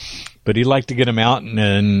 But he liked to get them out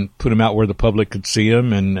and put them out where the public could see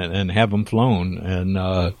them and have them flown. And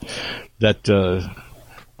that's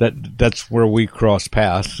where we crossed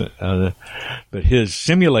paths. But his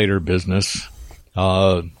simulator business,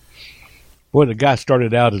 the guy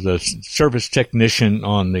started out as a service technician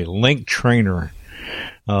on the Link Trainer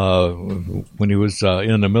when he was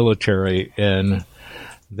in the military, and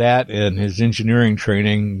that and his engineering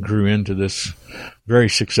training grew into this very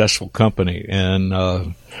successful company. And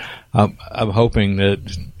I'm hoping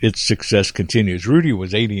that its success continues. Rudy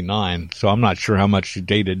was 89, so I'm not sure how much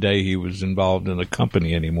day-to-day he was involved in the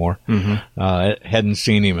company anymore. Hadn't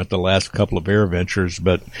seen him at the last couple of air ventures,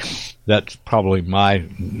 but that's probably my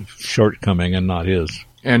shortcoming and not his.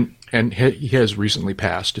 And he has recently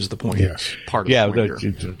passed, is the point. Yes. Part of the point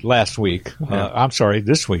here. Last week. I'm sorry,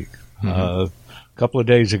 this week. A couple of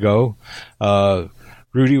days ago.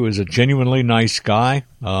 Rudy was a genuinely nice guy.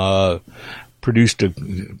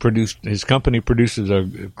 His company produces a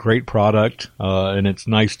great product, and it's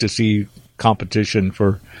nice to see competition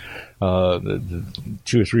for the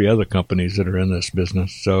 2 or 3 other companies that are in this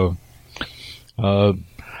business. So,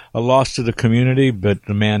 a loss to the community, but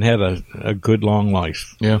the man had a good long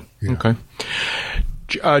life. Yeah. Okay.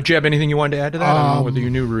 Jeb, anything you wanted to add to that? I don't know whether you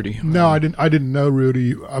knew Rudy. No, I didn't know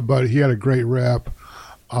Rudy, but he had a great rep.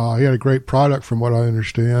 He had a great product, from what I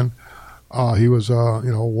understand. He was a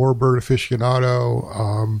warbird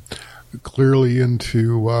aficionado, clearly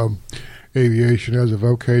into aviation as a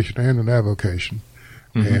vocation and an avocation.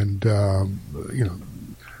 And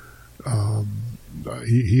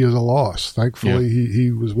he is a loss. Thankfully,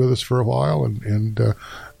 he was with us for a while and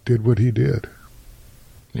did what he did.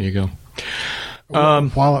 There you go.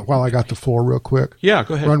 While I got the floor real quick. Yeah,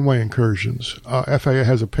 go ahead. Runway incursions. FAA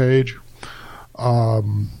has a page.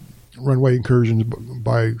 Runway incursions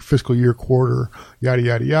by fiscal year, quarter, yada,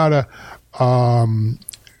 yada, yada.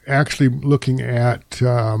 Actually looking at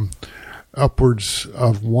upwards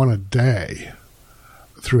of one a day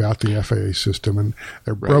throughout the FAA system. And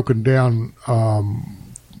they're broken down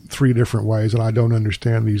 3 different ways, and I don't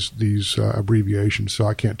understand these abbreviations, so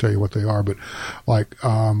I can't tell you what they are. But like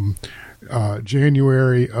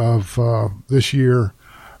January of this year,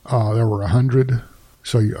 there were 100.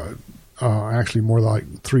 So actually more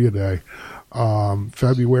like 3 a day.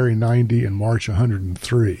 February 90 and March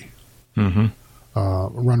 103. Mm-hmm.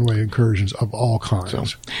 Runway incursions of all kinds. So,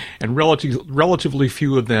 and relatively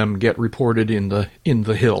few of them get reported in the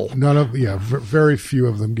hill. Very few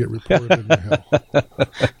of them get reported in the hill.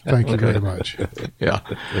 Thank you very much. Yeah.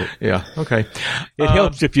 Okay. It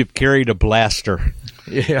helps if you've carried a blaster.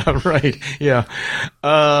 Yeah, right. Yeah.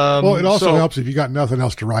 Well, it also helps if you got nothing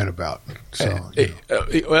else to write about. So,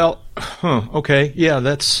 okay. Yeah,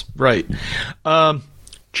 that's right. On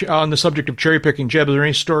the subject of cherry picking, Jeb, is there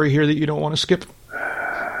any story here that you don't want to skip?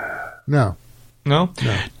 No.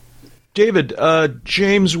 David,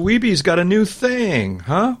 James Weeby's got a new thing,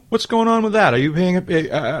 huh? What's going on with that? Are you paying?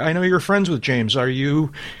 I know you're friends with James. Have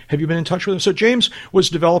you been in touch with him? So James was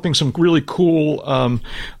developing some really cool,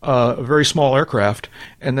 very small aircraft,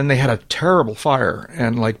 and then they had a terrible fire,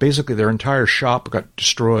 and like basically their entire shop got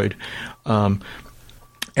destroyed. And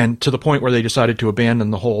to the point where they decided to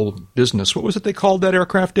abandon the whole business. What was it they called that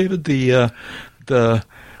aircraft, David?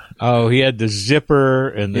 Oh, he had the Zipper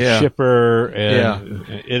and the Shipper, and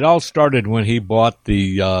it all started when he bought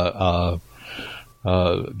the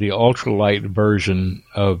ultralight version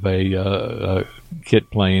of a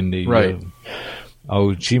kit plane. Right.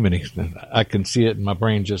 I can see it in my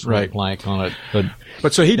brain just went blank on it.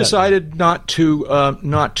 But so he decided not to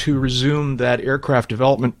resume that aircraft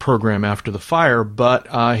development program after the fire, but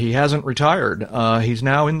he hasn't retired. He's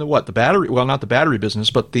now in the battery? Well, not the battery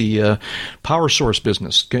business, but the power source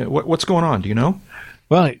business. What's going on? Do you know?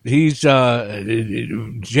 Well, he's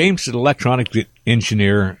James is an electronic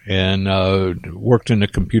engineer and worked in the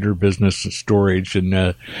computer business and storage,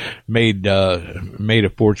 and made a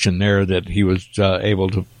fortune there that he was able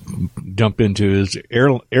to jump into his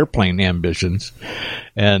airplane ambitions,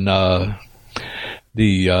 and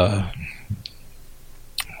the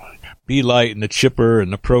B-Light and the Chipper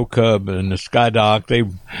and the Pro Cub and the Skydock,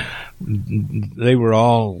 they were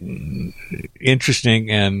all interesting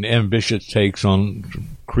and ambitious takes on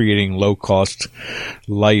creating low-cost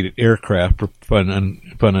light aircraft for fun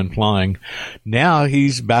and flying. Now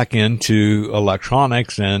he's back into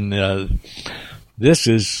electronics, and this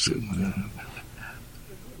is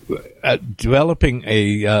developing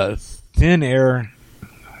a thin air.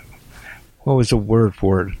 What was the word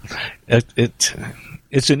for it?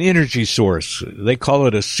 It's an energy source. They call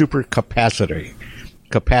it a supercapacitor.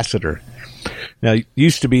 Now, it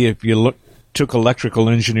used to be if you took electrical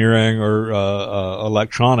engineering or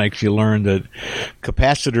electronics, you learned that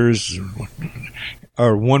capacitors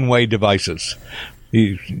are one-way devices.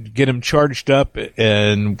 You get them charged up,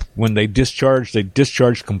 and when they discharge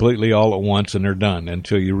completely all at once, and they're done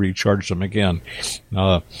until you recharge them again.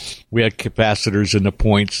 We had capacitors in the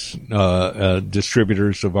points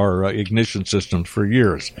distributors of our ignition systems for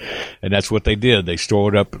years, and that's what they did. They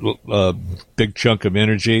stored up a big chunk of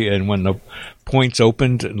energy, and when the points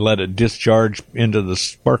opened and let it discharge into the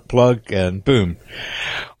spark plug, and boom.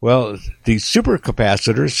 Well, these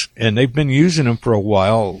supercapacitors, and they've been using them for a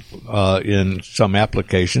while in some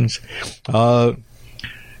applications,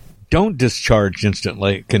 don't discharge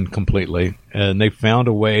instantly, completely, and they found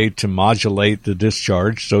a way to modulate the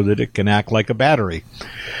discharge so that it can act like a battery.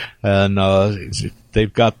 And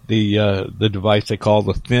they've got the device they call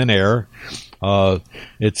the Thin Air.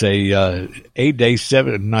 It's a 8-day,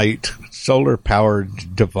 7-night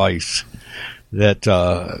solar-powered device that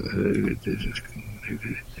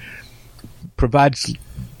provides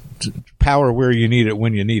power where you need it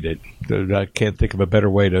when you need it. I can't think of a better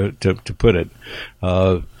way to put it.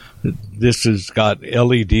 This has got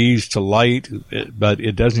LEDs to light, but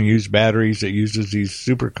it doesn't use batteries. It uses these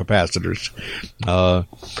supercapacitors.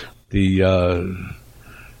 The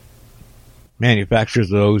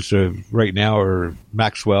manufacturers of those right now are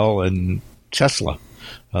Maxwell and Tesla.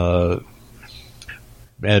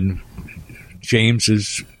 And James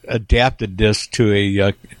has adapted this to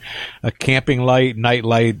a camping light, night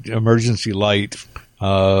light, emergency light,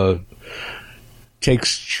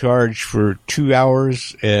 takes charge for 2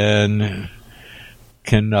 hours and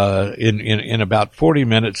can in about 40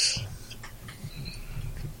 minutes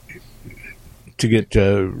to get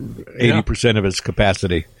 80% of its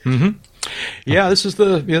capacity. Mm-hmm. Yeah, this is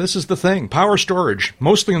the thing. Power storage,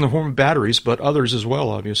 mostly in the form of batteries, but others as well.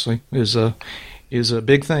 Obviously, is a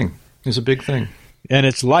big thing. And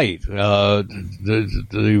it's light.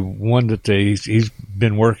 The one that he's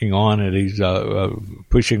been working on and he's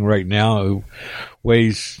pushing right now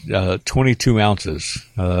weighs 22 ounces.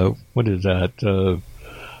 What is that?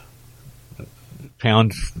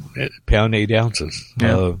 Pound 8 ounces.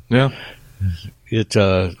 Yeah. It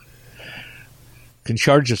can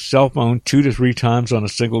charge a cell phone 2 to 3 times on a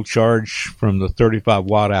single charge from the 35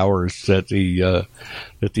 watt hours that the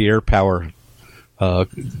Air Power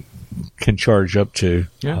can charge up to.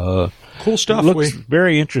 Yeah. Cool stuff. Looks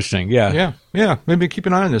very interesting. Yeah. Maybe keep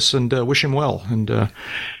an eye on this and wish him well. And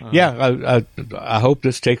I hope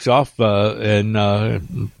this takes off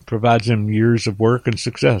and provides him years of work and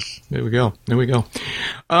success. There we go.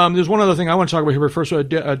 There's one other thing I want to talk about here, but first,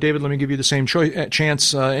 David, let me give you the same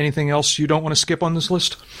chance. Anything else you don't want to skip on this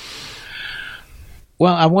list?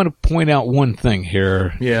 Well, I want to point out one thing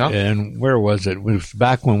here. Yeah. And where was it? It was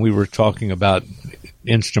back when we were talking about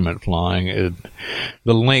instrument flying.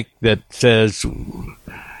 The link that says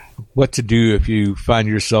what to do if you find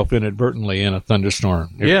yourself inadvertently in a thunderstorm.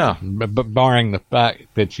 But barring the fact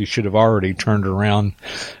that you should have already turned around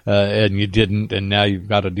and you didn't, and now you've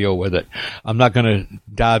got to deal with it. I'm not going to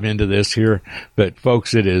dive into this here, but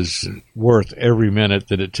folks, it is worth every minute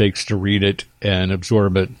that it takes to read it and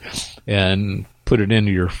absorb it and put it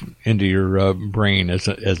into your brain as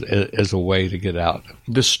a way to get out.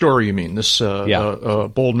 This story, you mean? This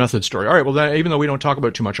Bold Method story. All right. Well, even though we don't talk about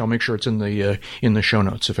it too much, I'll make sure it's in the show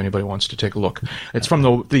notes if anybody wants to take a look. It's from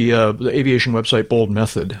the aviation website Bold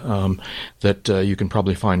Method that you can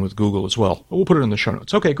probably find with Google as well. We'll put it in the show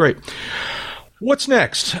notes. Okay, great. What's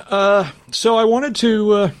next? So I wanted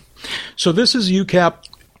to. So this is UCAP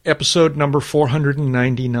episode number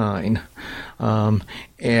 499.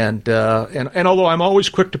 And although I'm always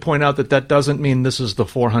quick to point out that doesn't mean this is the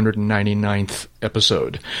 499th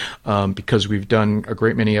episode, because we've done a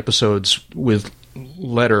great many episodes with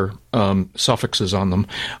letter suffixes on them,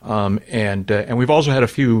 and we've also had a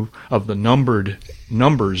few of the numbered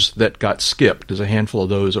numbers that got skipped. There's a handful of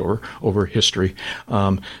those over history.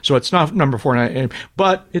 So it's not number 499,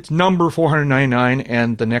 but it's number 499,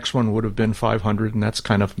 and the next one would have been 500, and that's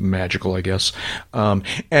kind of magical, I guess.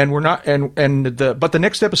 And we're not, but the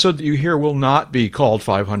next episode that you hear will not be called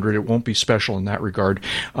 500. It won't be special in that regard,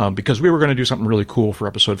 because we were going to do something really cool for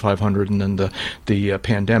episode 500, and then the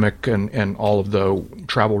pandemic and all of the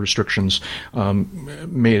travel restrictions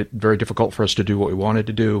made it very difficult for us to do what we wanted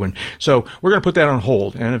to do, and so we're going to put that on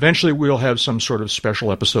hold, and eventually we'll have some sort of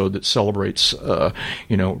special episode that celebrates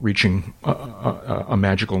reaching a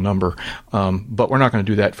magical number, but we're not going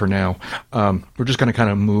to do that for now. We're just going to kind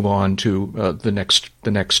of move on to the next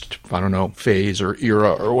I don't know, phase or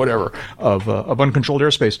era or whatever of uncontrolled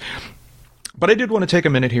airspace. But I did want to take a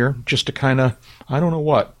minute here just to kind of, I don't know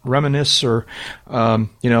what, reminisce or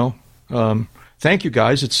thank you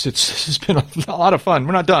guys. It's been a lot of fun.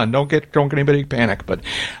 We're not done. Don't get anybody panic. But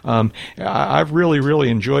I've really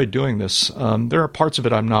enjoyed doing this. There are parts of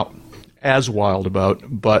it I'm not as wild about,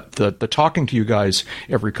 but the talking to you guys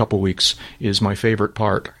every couple of weeks is my favorite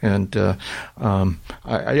part. And I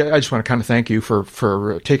just want to kind of thank you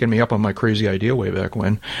for taking me up on my crazy idea way back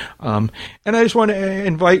when. And I just want to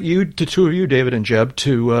invite you, the two of you, David and Jeb,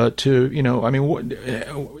 to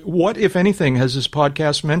what if anything has this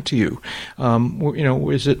podcast meant to you?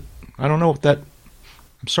 Is it? I don't know if that.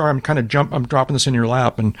 I'm sorry, I'm dropping this in your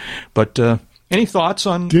lap, but any thoughts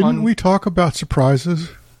on? Didn't we talk about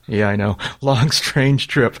surprises? Yeah, I know. Long, strange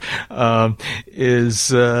trip is,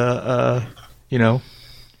 here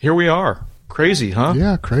we are. Crazy, huh?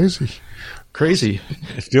 Yeah, crazy.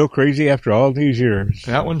 Still crazy after all these years.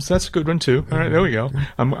 That's a good one too. All right, there we go.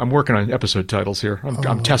 I'm working on episode titles here.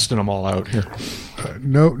 I'm testing them all out here.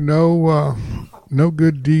 No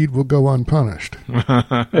good deed will go unpunished.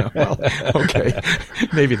 Well, okay.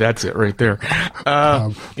 Maybe that's it right there.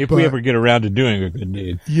 If we ever get around to doing a good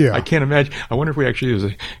deed. Yeah. I can't imagine. I wonder if we actually use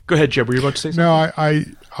it. Go ahead, Jeb. Were you about to say something? No,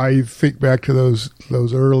 I think back to those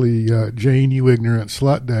early Jane, you ignorant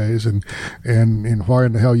slut days and why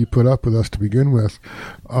in the hell you put up with us to begin with.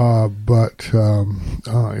 But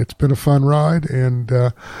it's been a fun ride, and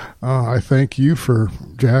I thank you,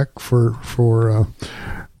 Jack, for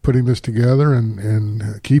putting this together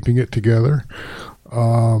and keeping it together.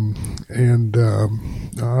 And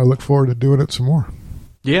I look forward to doing it some more.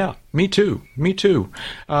 Yeah, me too.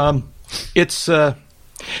 it's the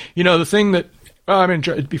thing that.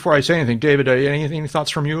 Before I say anything, David, any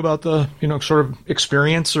thoughts from you about the sort of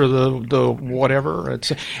experience or the whatever?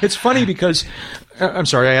 It's funny because I'm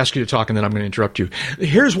sorry, I asked you to talk and then I'm going to interrupt you.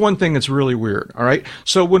 Here's one thing that's really weird. All right,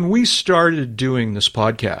 so when we started doing this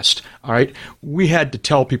podcast, all right, we had to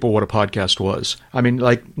tell people what a podcast was. I mean,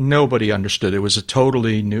 like nobody understood. It was a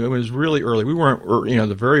totally new. It was really early. We weren't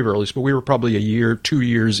the very earliest, but we were probably a year, 2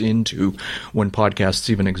 years into when podcasts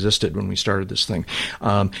even existed when we started this thing.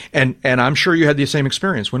 And I'm sure you had the same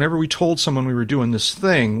experience. Whenever we told someone we were doing this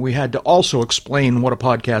thing, we had to also explain what a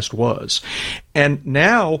podcast was. And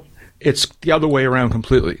now it's the other way around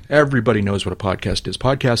completely. Everybody knows what a podcast is.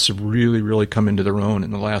 Podcasts have really, really come into their own in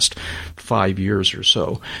the last 5 years or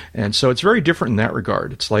so. And so it's very different in that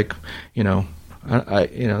regard. It's like, that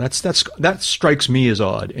strikes me as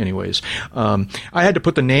odd anyways. I had to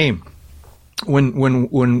put the name.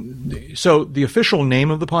 So the official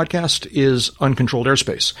name of the podcast is Uncontrolled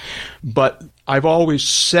Airspace, but I've always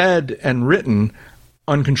said and written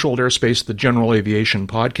Uncontrolled Airspace, the General Aviation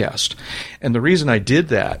Podcast. And the reason I did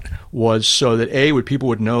that was so that people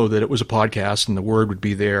would know that it was a podcast and the word would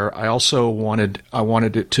be there. I also wanted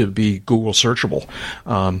it to be Google searchable.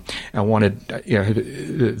 I wanted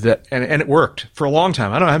that, and it worked for a long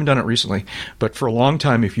time. I haven't done it recently, but for a long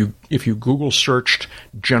time, if you Google searched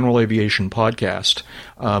General Aviation Podcast,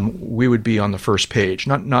 we would be on the first page.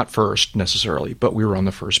 Not first necessarily, but we were on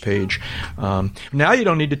the first page. Now you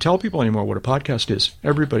don't need to tell people anymore what a podcast is.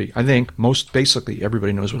 Everybody, I think, basically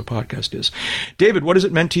everybody knows what a podcast is. David, what has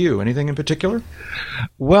it meant to you? Anything in particular?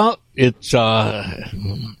 Well, it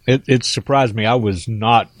surprised me. I was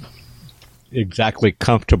not exactly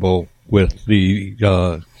comfortable with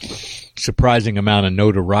the surprising amount of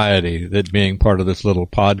notoriety that being part of this little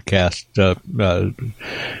podcast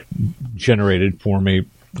generated for me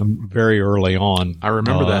very early on. I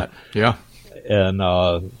remember that. Yeah.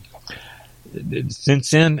 And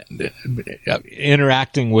since then,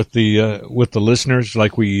 interacting with the listeners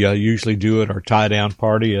like we usually do at our tie-down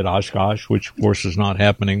party at Oshkosh, which of course is not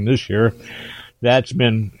happening this year, that's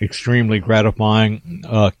been extremely gratifying.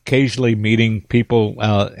 Occasionally meeting people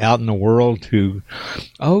out in the world who,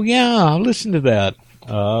 oh yeah, I'll listen to that.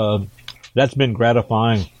 That's been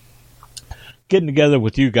gratifying. Getting together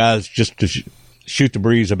with you guys just to shoot the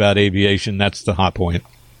breeze about aviation, that's the high point.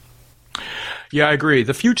 Yeah, I agree.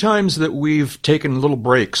 The few times that we've taken little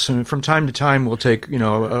breaks, and from time to time we'll take,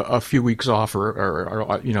 a few weeks off, or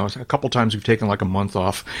a couple times we've taken like a month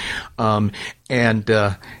off, and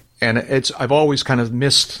I've always kind of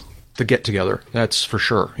missed the get together. That's for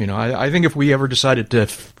sure. I think if we ever decided to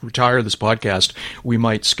retire this podcast, we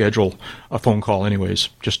might schedule a phone call anyways,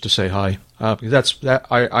 just to say hi. Because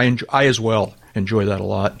I as well enjoy that a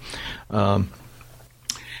lot.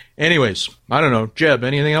 Anyways, I don't know, Jeb.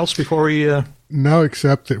 Anything else before we? No,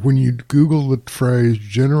 except that when you Google the phrase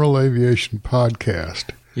 "General Aviation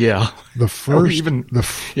Podcast," yeah, the first,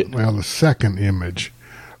 the second image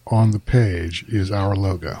on the page is our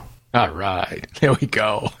logo. All right, there we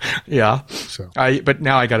go. Yeah. But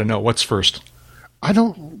now I got to know what's first. I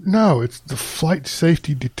don't know. It's the Flight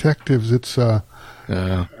Safety Detectives. It's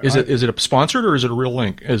is it sponsored or is it a real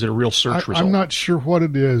link? Is it a real search result? I'm not sure what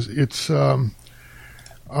it is. It's apparently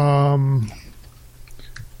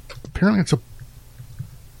it's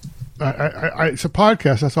it's a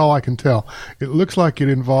podcast. That's all I can tell. It looks like it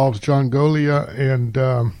involves John Golia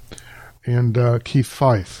and Keith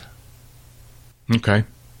Fife. Okay.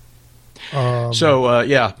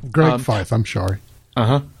 Greg Fife. I'm sorry.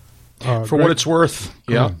 For what it's worth,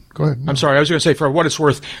 Go ahead. No. I'm sorry. I was going to say for what it's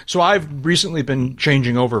worth. So I've recently been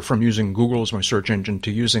changing over from using Google as my search engine to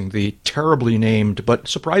using the terribly named but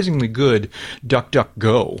surprisingly good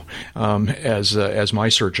DuckDuckGo as my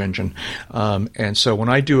search engine. And so when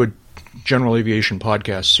I do a General Aviation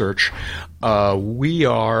Podcast search, we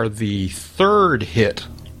are the third hit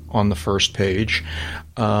on the first page.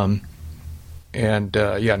 None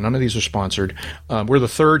of these are sponsored. We're the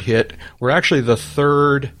third hit. We're actually the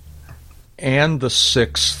third and the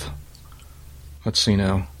sixth. Let's see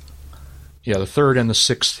now. Yeah, the third and the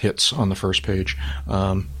sixth hits on the first page.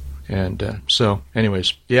 So,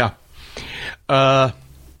 anyways, yeah.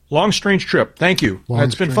 Long Strange Trip. Thank you.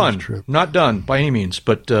 It's been fun. Trip. Not done by any means,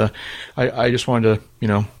 but I just wanted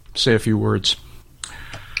to, say a few words.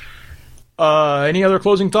 Any other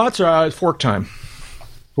closing thoughts? Or fork time?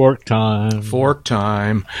 Fork time. Fork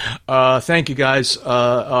time. Thank you, guys.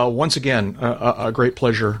 Once again, a great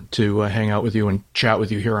pleasure to hang out with you and chat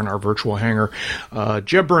with you here on our virtual hangar.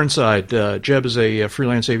 Jeb Burnside. Jeb is a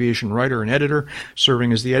freelance aviation writer and editor,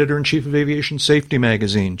 serving as the editor-in-chief of Aviation Safety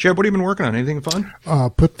Magazine. Jeb, what have you been working on? Anything fun?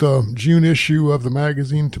 Put the June issue of the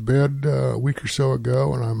magazine to bed a week or so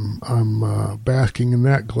ago, and I'm basking in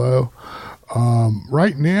that glow.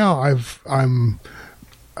 Right now, I've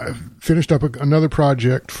finished up another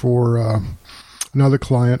project for another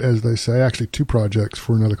client, as they say. Actually, 2 projects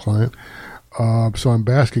for another client. So I'm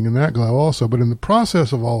basking in that glow also. But in the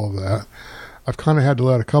process of all of that, I've kind of had to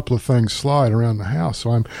let a couple of things slide around the house.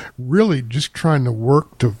 So I'm really just trying to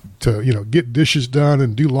work to get dishes done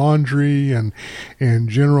and do laundry and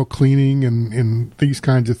general cleaning and these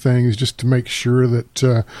kinds of things, just to make sure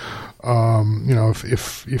that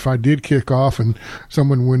if I did kick off and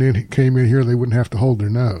someone came in here, they wouldn't have to hold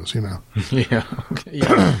their nose. Yeah. Okay.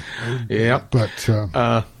 Yeah.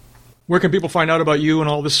 But where can people find out about you and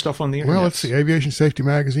all this stuff on the internet? Well, let's see,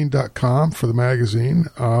 aviationsafetymagazine.com for the magazine.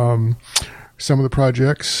 Some of the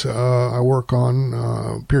projects I work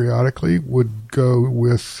on periodically would go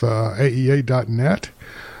with AEA.net,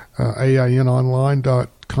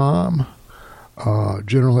 AINonline.com,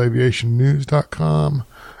 generalaviationnews.com,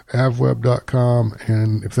 avweb.com,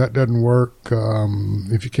 and if that doesn't work,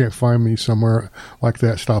 if you can't find me somewhere like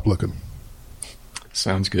that, stop looking.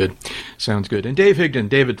 Sounds good. And Dave Higdon.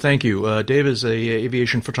 David, thank you. Dave is a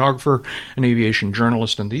aviation photographer, an aviation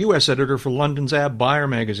journalist, and the U.S. editor for London's Ab Buyer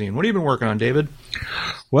magazine. What have you been working on, David?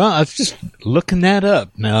 Well, I was just looking that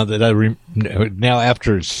up now that now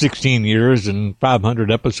after 16 years and 500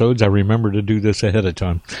 episodes, I remember to do this ahead of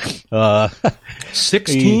time.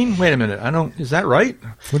 16? Wait a minute. Is that right?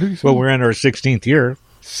 What did you say? Well, we're in our 16th year.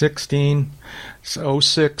 16,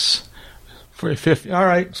 06. 50, all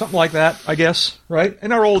right, something like that, I guess, right?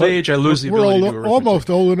 In our old age, I lose the ability to do arithmetic.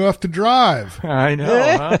 Almost old enough to drive. I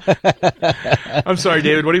know, huh? I'm sorry,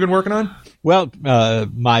 David, what have you been working on? Well,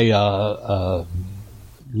 my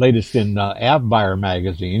latest in Av Buyer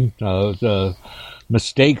magazine, the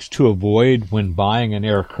mistakes to avoid when buying an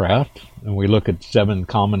aircraft, and we look at 7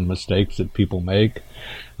 common mistakes that people make,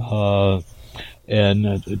 and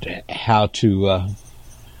how to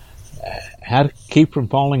keep from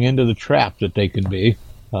falling into the trap that they can be.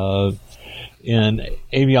 In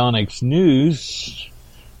avionics news,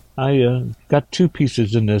 I got 2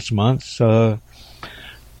 pieces in this month. I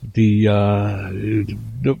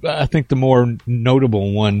think the more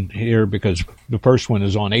notable one here, because the first one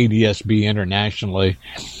is on ADS-B internationally,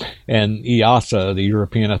 and EASA, the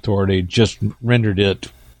European authority, just rendered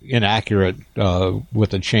it inaccurate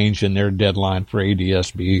with a change in their deadline for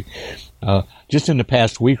ADS-B just in the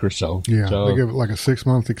past week or so. Yeah, so, they give it like a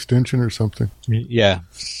 6-month extension or something. Yeah,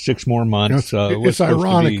 6 more months. It's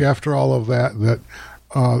ironic after all of that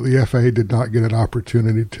the FAA did not get an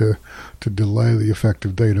opportunity to delay the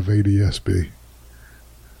effective date of ADS-B.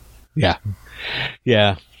 Yeah,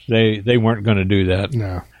 they weren't going to do that.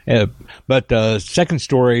 No. But second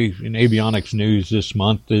story in avionics news this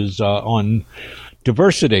month is on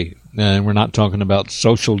diversity. And we're not talking about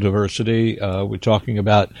social diversity. We're talking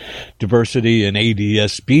about diversity in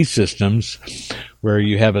ADS-B systems, where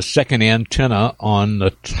you have a second antenna on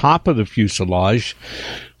the top of the fuselage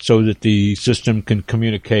so that the system can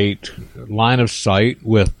communicate line of sight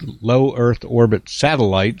with low Earth orbit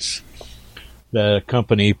satellites that a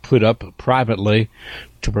company put up privately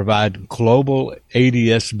to provide global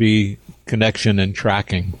ADS-B connection and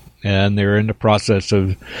tracking. And they're in the process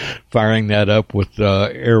of firing that up with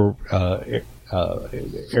airspace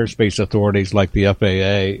authorities like the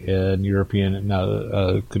FAA and European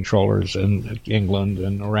controllers in England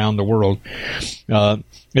and around the world.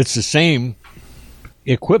 It's the same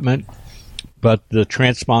equipment, but the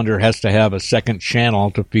transponder has to have a second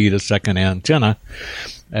channel to feed a second antenna.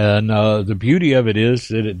 And the beauty of it is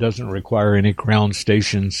that it doesn't require any ground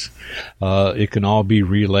stations. It can all be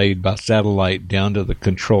relayed by satellite down to the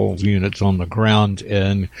control units on the ground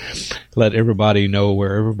and let everybody know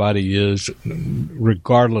where everybody is,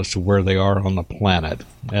 regardless of where they are on the planet.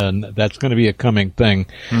 And that's going to be a coming thing.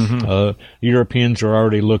 Mm-hmm. Europeans are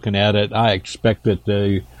already looking at it. I expect that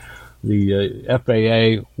the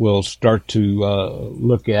FAA will start to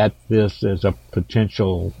look at this as a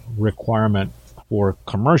potential requirement for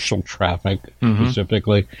commercial traffic,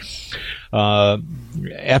 specifically.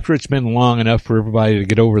 After it's been long enough for everybody to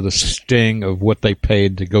get over the sting of what they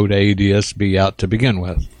paid to go to ADS-B out to begin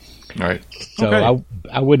with. All right. So okay.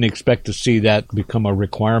 I wouldn't expect to see that become a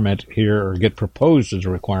requirement here or get proposed as a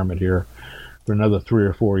requirement here for another 3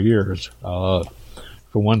 or 4 years.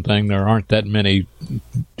 For one thing, there aren't that many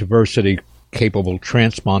diversity capable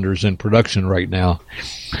transponders in production right now.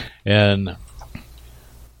 And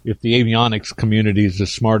if the avionics community is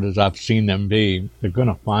as smart as I've seen them be, they're going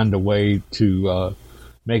to find a way to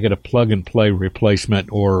make it a plug-and-play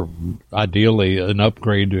replacement, or ideally an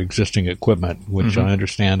upgrade to existing equipment, which I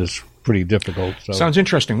understand is pretty difficult. So sounds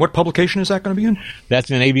interesting. What publication is that going to be in? that's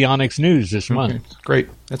in Avionics News this month. Great.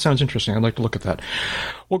 That sounds interesting. I'd like to look at that.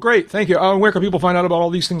 Well, great. Thank you. Where can people find out about all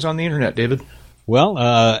these things on the internet, David? Well,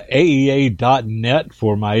 AEA.net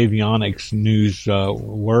for my avionics news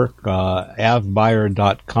work,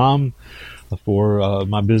 avbuyer.com for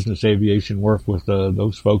my business aviation work with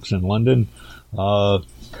those folks in London.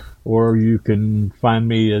 Or you can find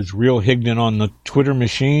me as Real Higdon on the Twitter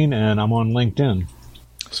machine, and I'm on LinkedIn.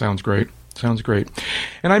 Sounds great. Sounds great.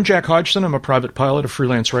 And I'm Jack Hodgson. I'm a private pilot, a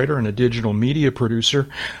freelance writer, and a digital media producer.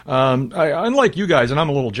 Unlike you guys, and I'm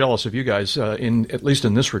a little jealous of you guys, at least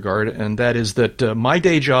in this regard, and that is that my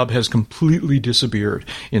day job has completely disappeared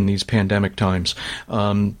in these pandemic times.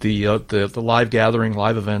 The live gathering,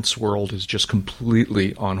 live events world is just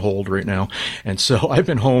completely on hold right now. And so I've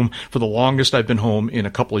been home for the longest I've been home in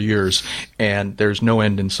a couple of years, and there's no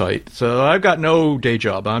end in sight. So I've got no day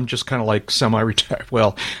job. I'm just kind of like semi-retired.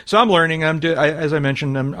 Well, so I'm learning. As I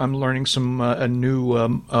mentioned, I'm learning some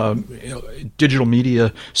new digital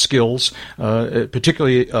media skills,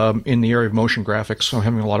 particularly in the area of motion graphics. So I'm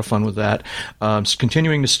having a lot of fun with that.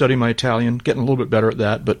 Continuing to study my Italian, getting a little bit better at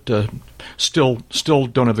that, but still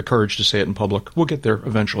don't have the courage to say it in public. We'll get there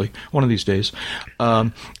eventually, one of these days.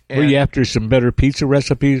 Were you after some better pizza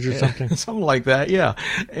recipes or something? Something like that, yeah.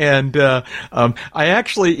 And I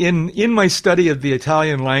actually, in my study of the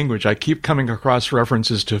Italian language, I keep coming across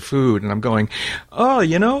references to food, and I'm going, oh,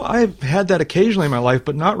 I've had that occasionally in my life,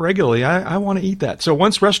 but not regularly. I want to eat that. So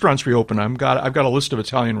once restaurants reopen, I've got a list of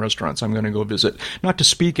Italian restaurants I'm going to go visit, not to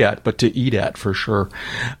speak at, but to eat at for sure.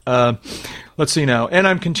 Let's see now. And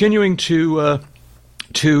I'm continuing to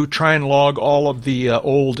try and log all of the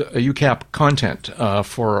old UCAP content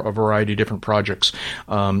for a variety of different projects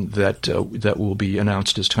that will be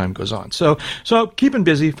announced as time goes on. So keeping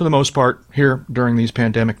busy for the most part here during these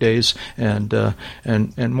pandemic days, and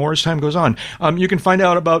more as time goes on. You can find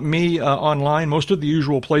out about me online, most of the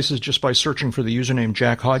usual places, just by searching for the username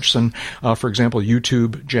Jack Hodgson. For example,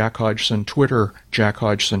 YouTube, Jack Hodgson, Twitter, Jack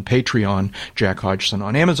Hodgson, Patreon, Jack Hodgson.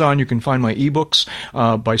 On Amazon, you can find my ebooks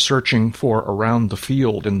by searching for Around the Field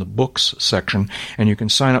in the books section, and you can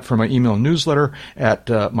sign up for my email newsletter at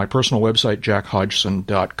my personal website,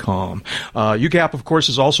 jackhodgson.com. UCAP, of course,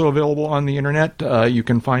 is also available on the internet. You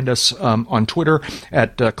can find us on Twitter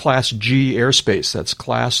at Class G Airspace. That's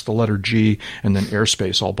Class, the letter G, and then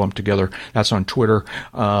Airspace, all bumped together. That's on Twitter.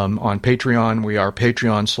 On Patreon, we are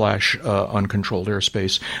Patreon/Uncontrolled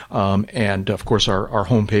Airspace. And, of course, our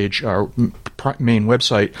homepage, our main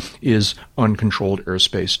website is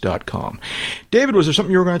uncontrolledairspace.com. David, was there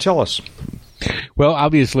something you were going to tell us? Well,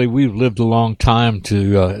 obviously, we've lived a long time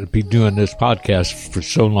to be doing this podcast for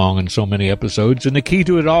so long and so many episodes, and the key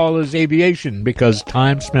to it all is aviation, because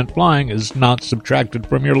time spent flying is not subtracted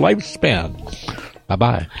from your lifespan.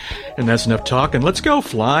 Bye-bye. And that's enough talking. Let's go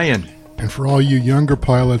flying. And for all you younger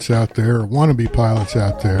pilots out there, or wannabe pilots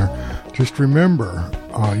out there, just remember,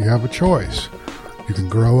 you have a choice. You can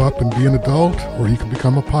grow up and be an adult, or you can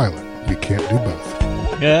become a pilot. You can't do both.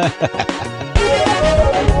 Yeah.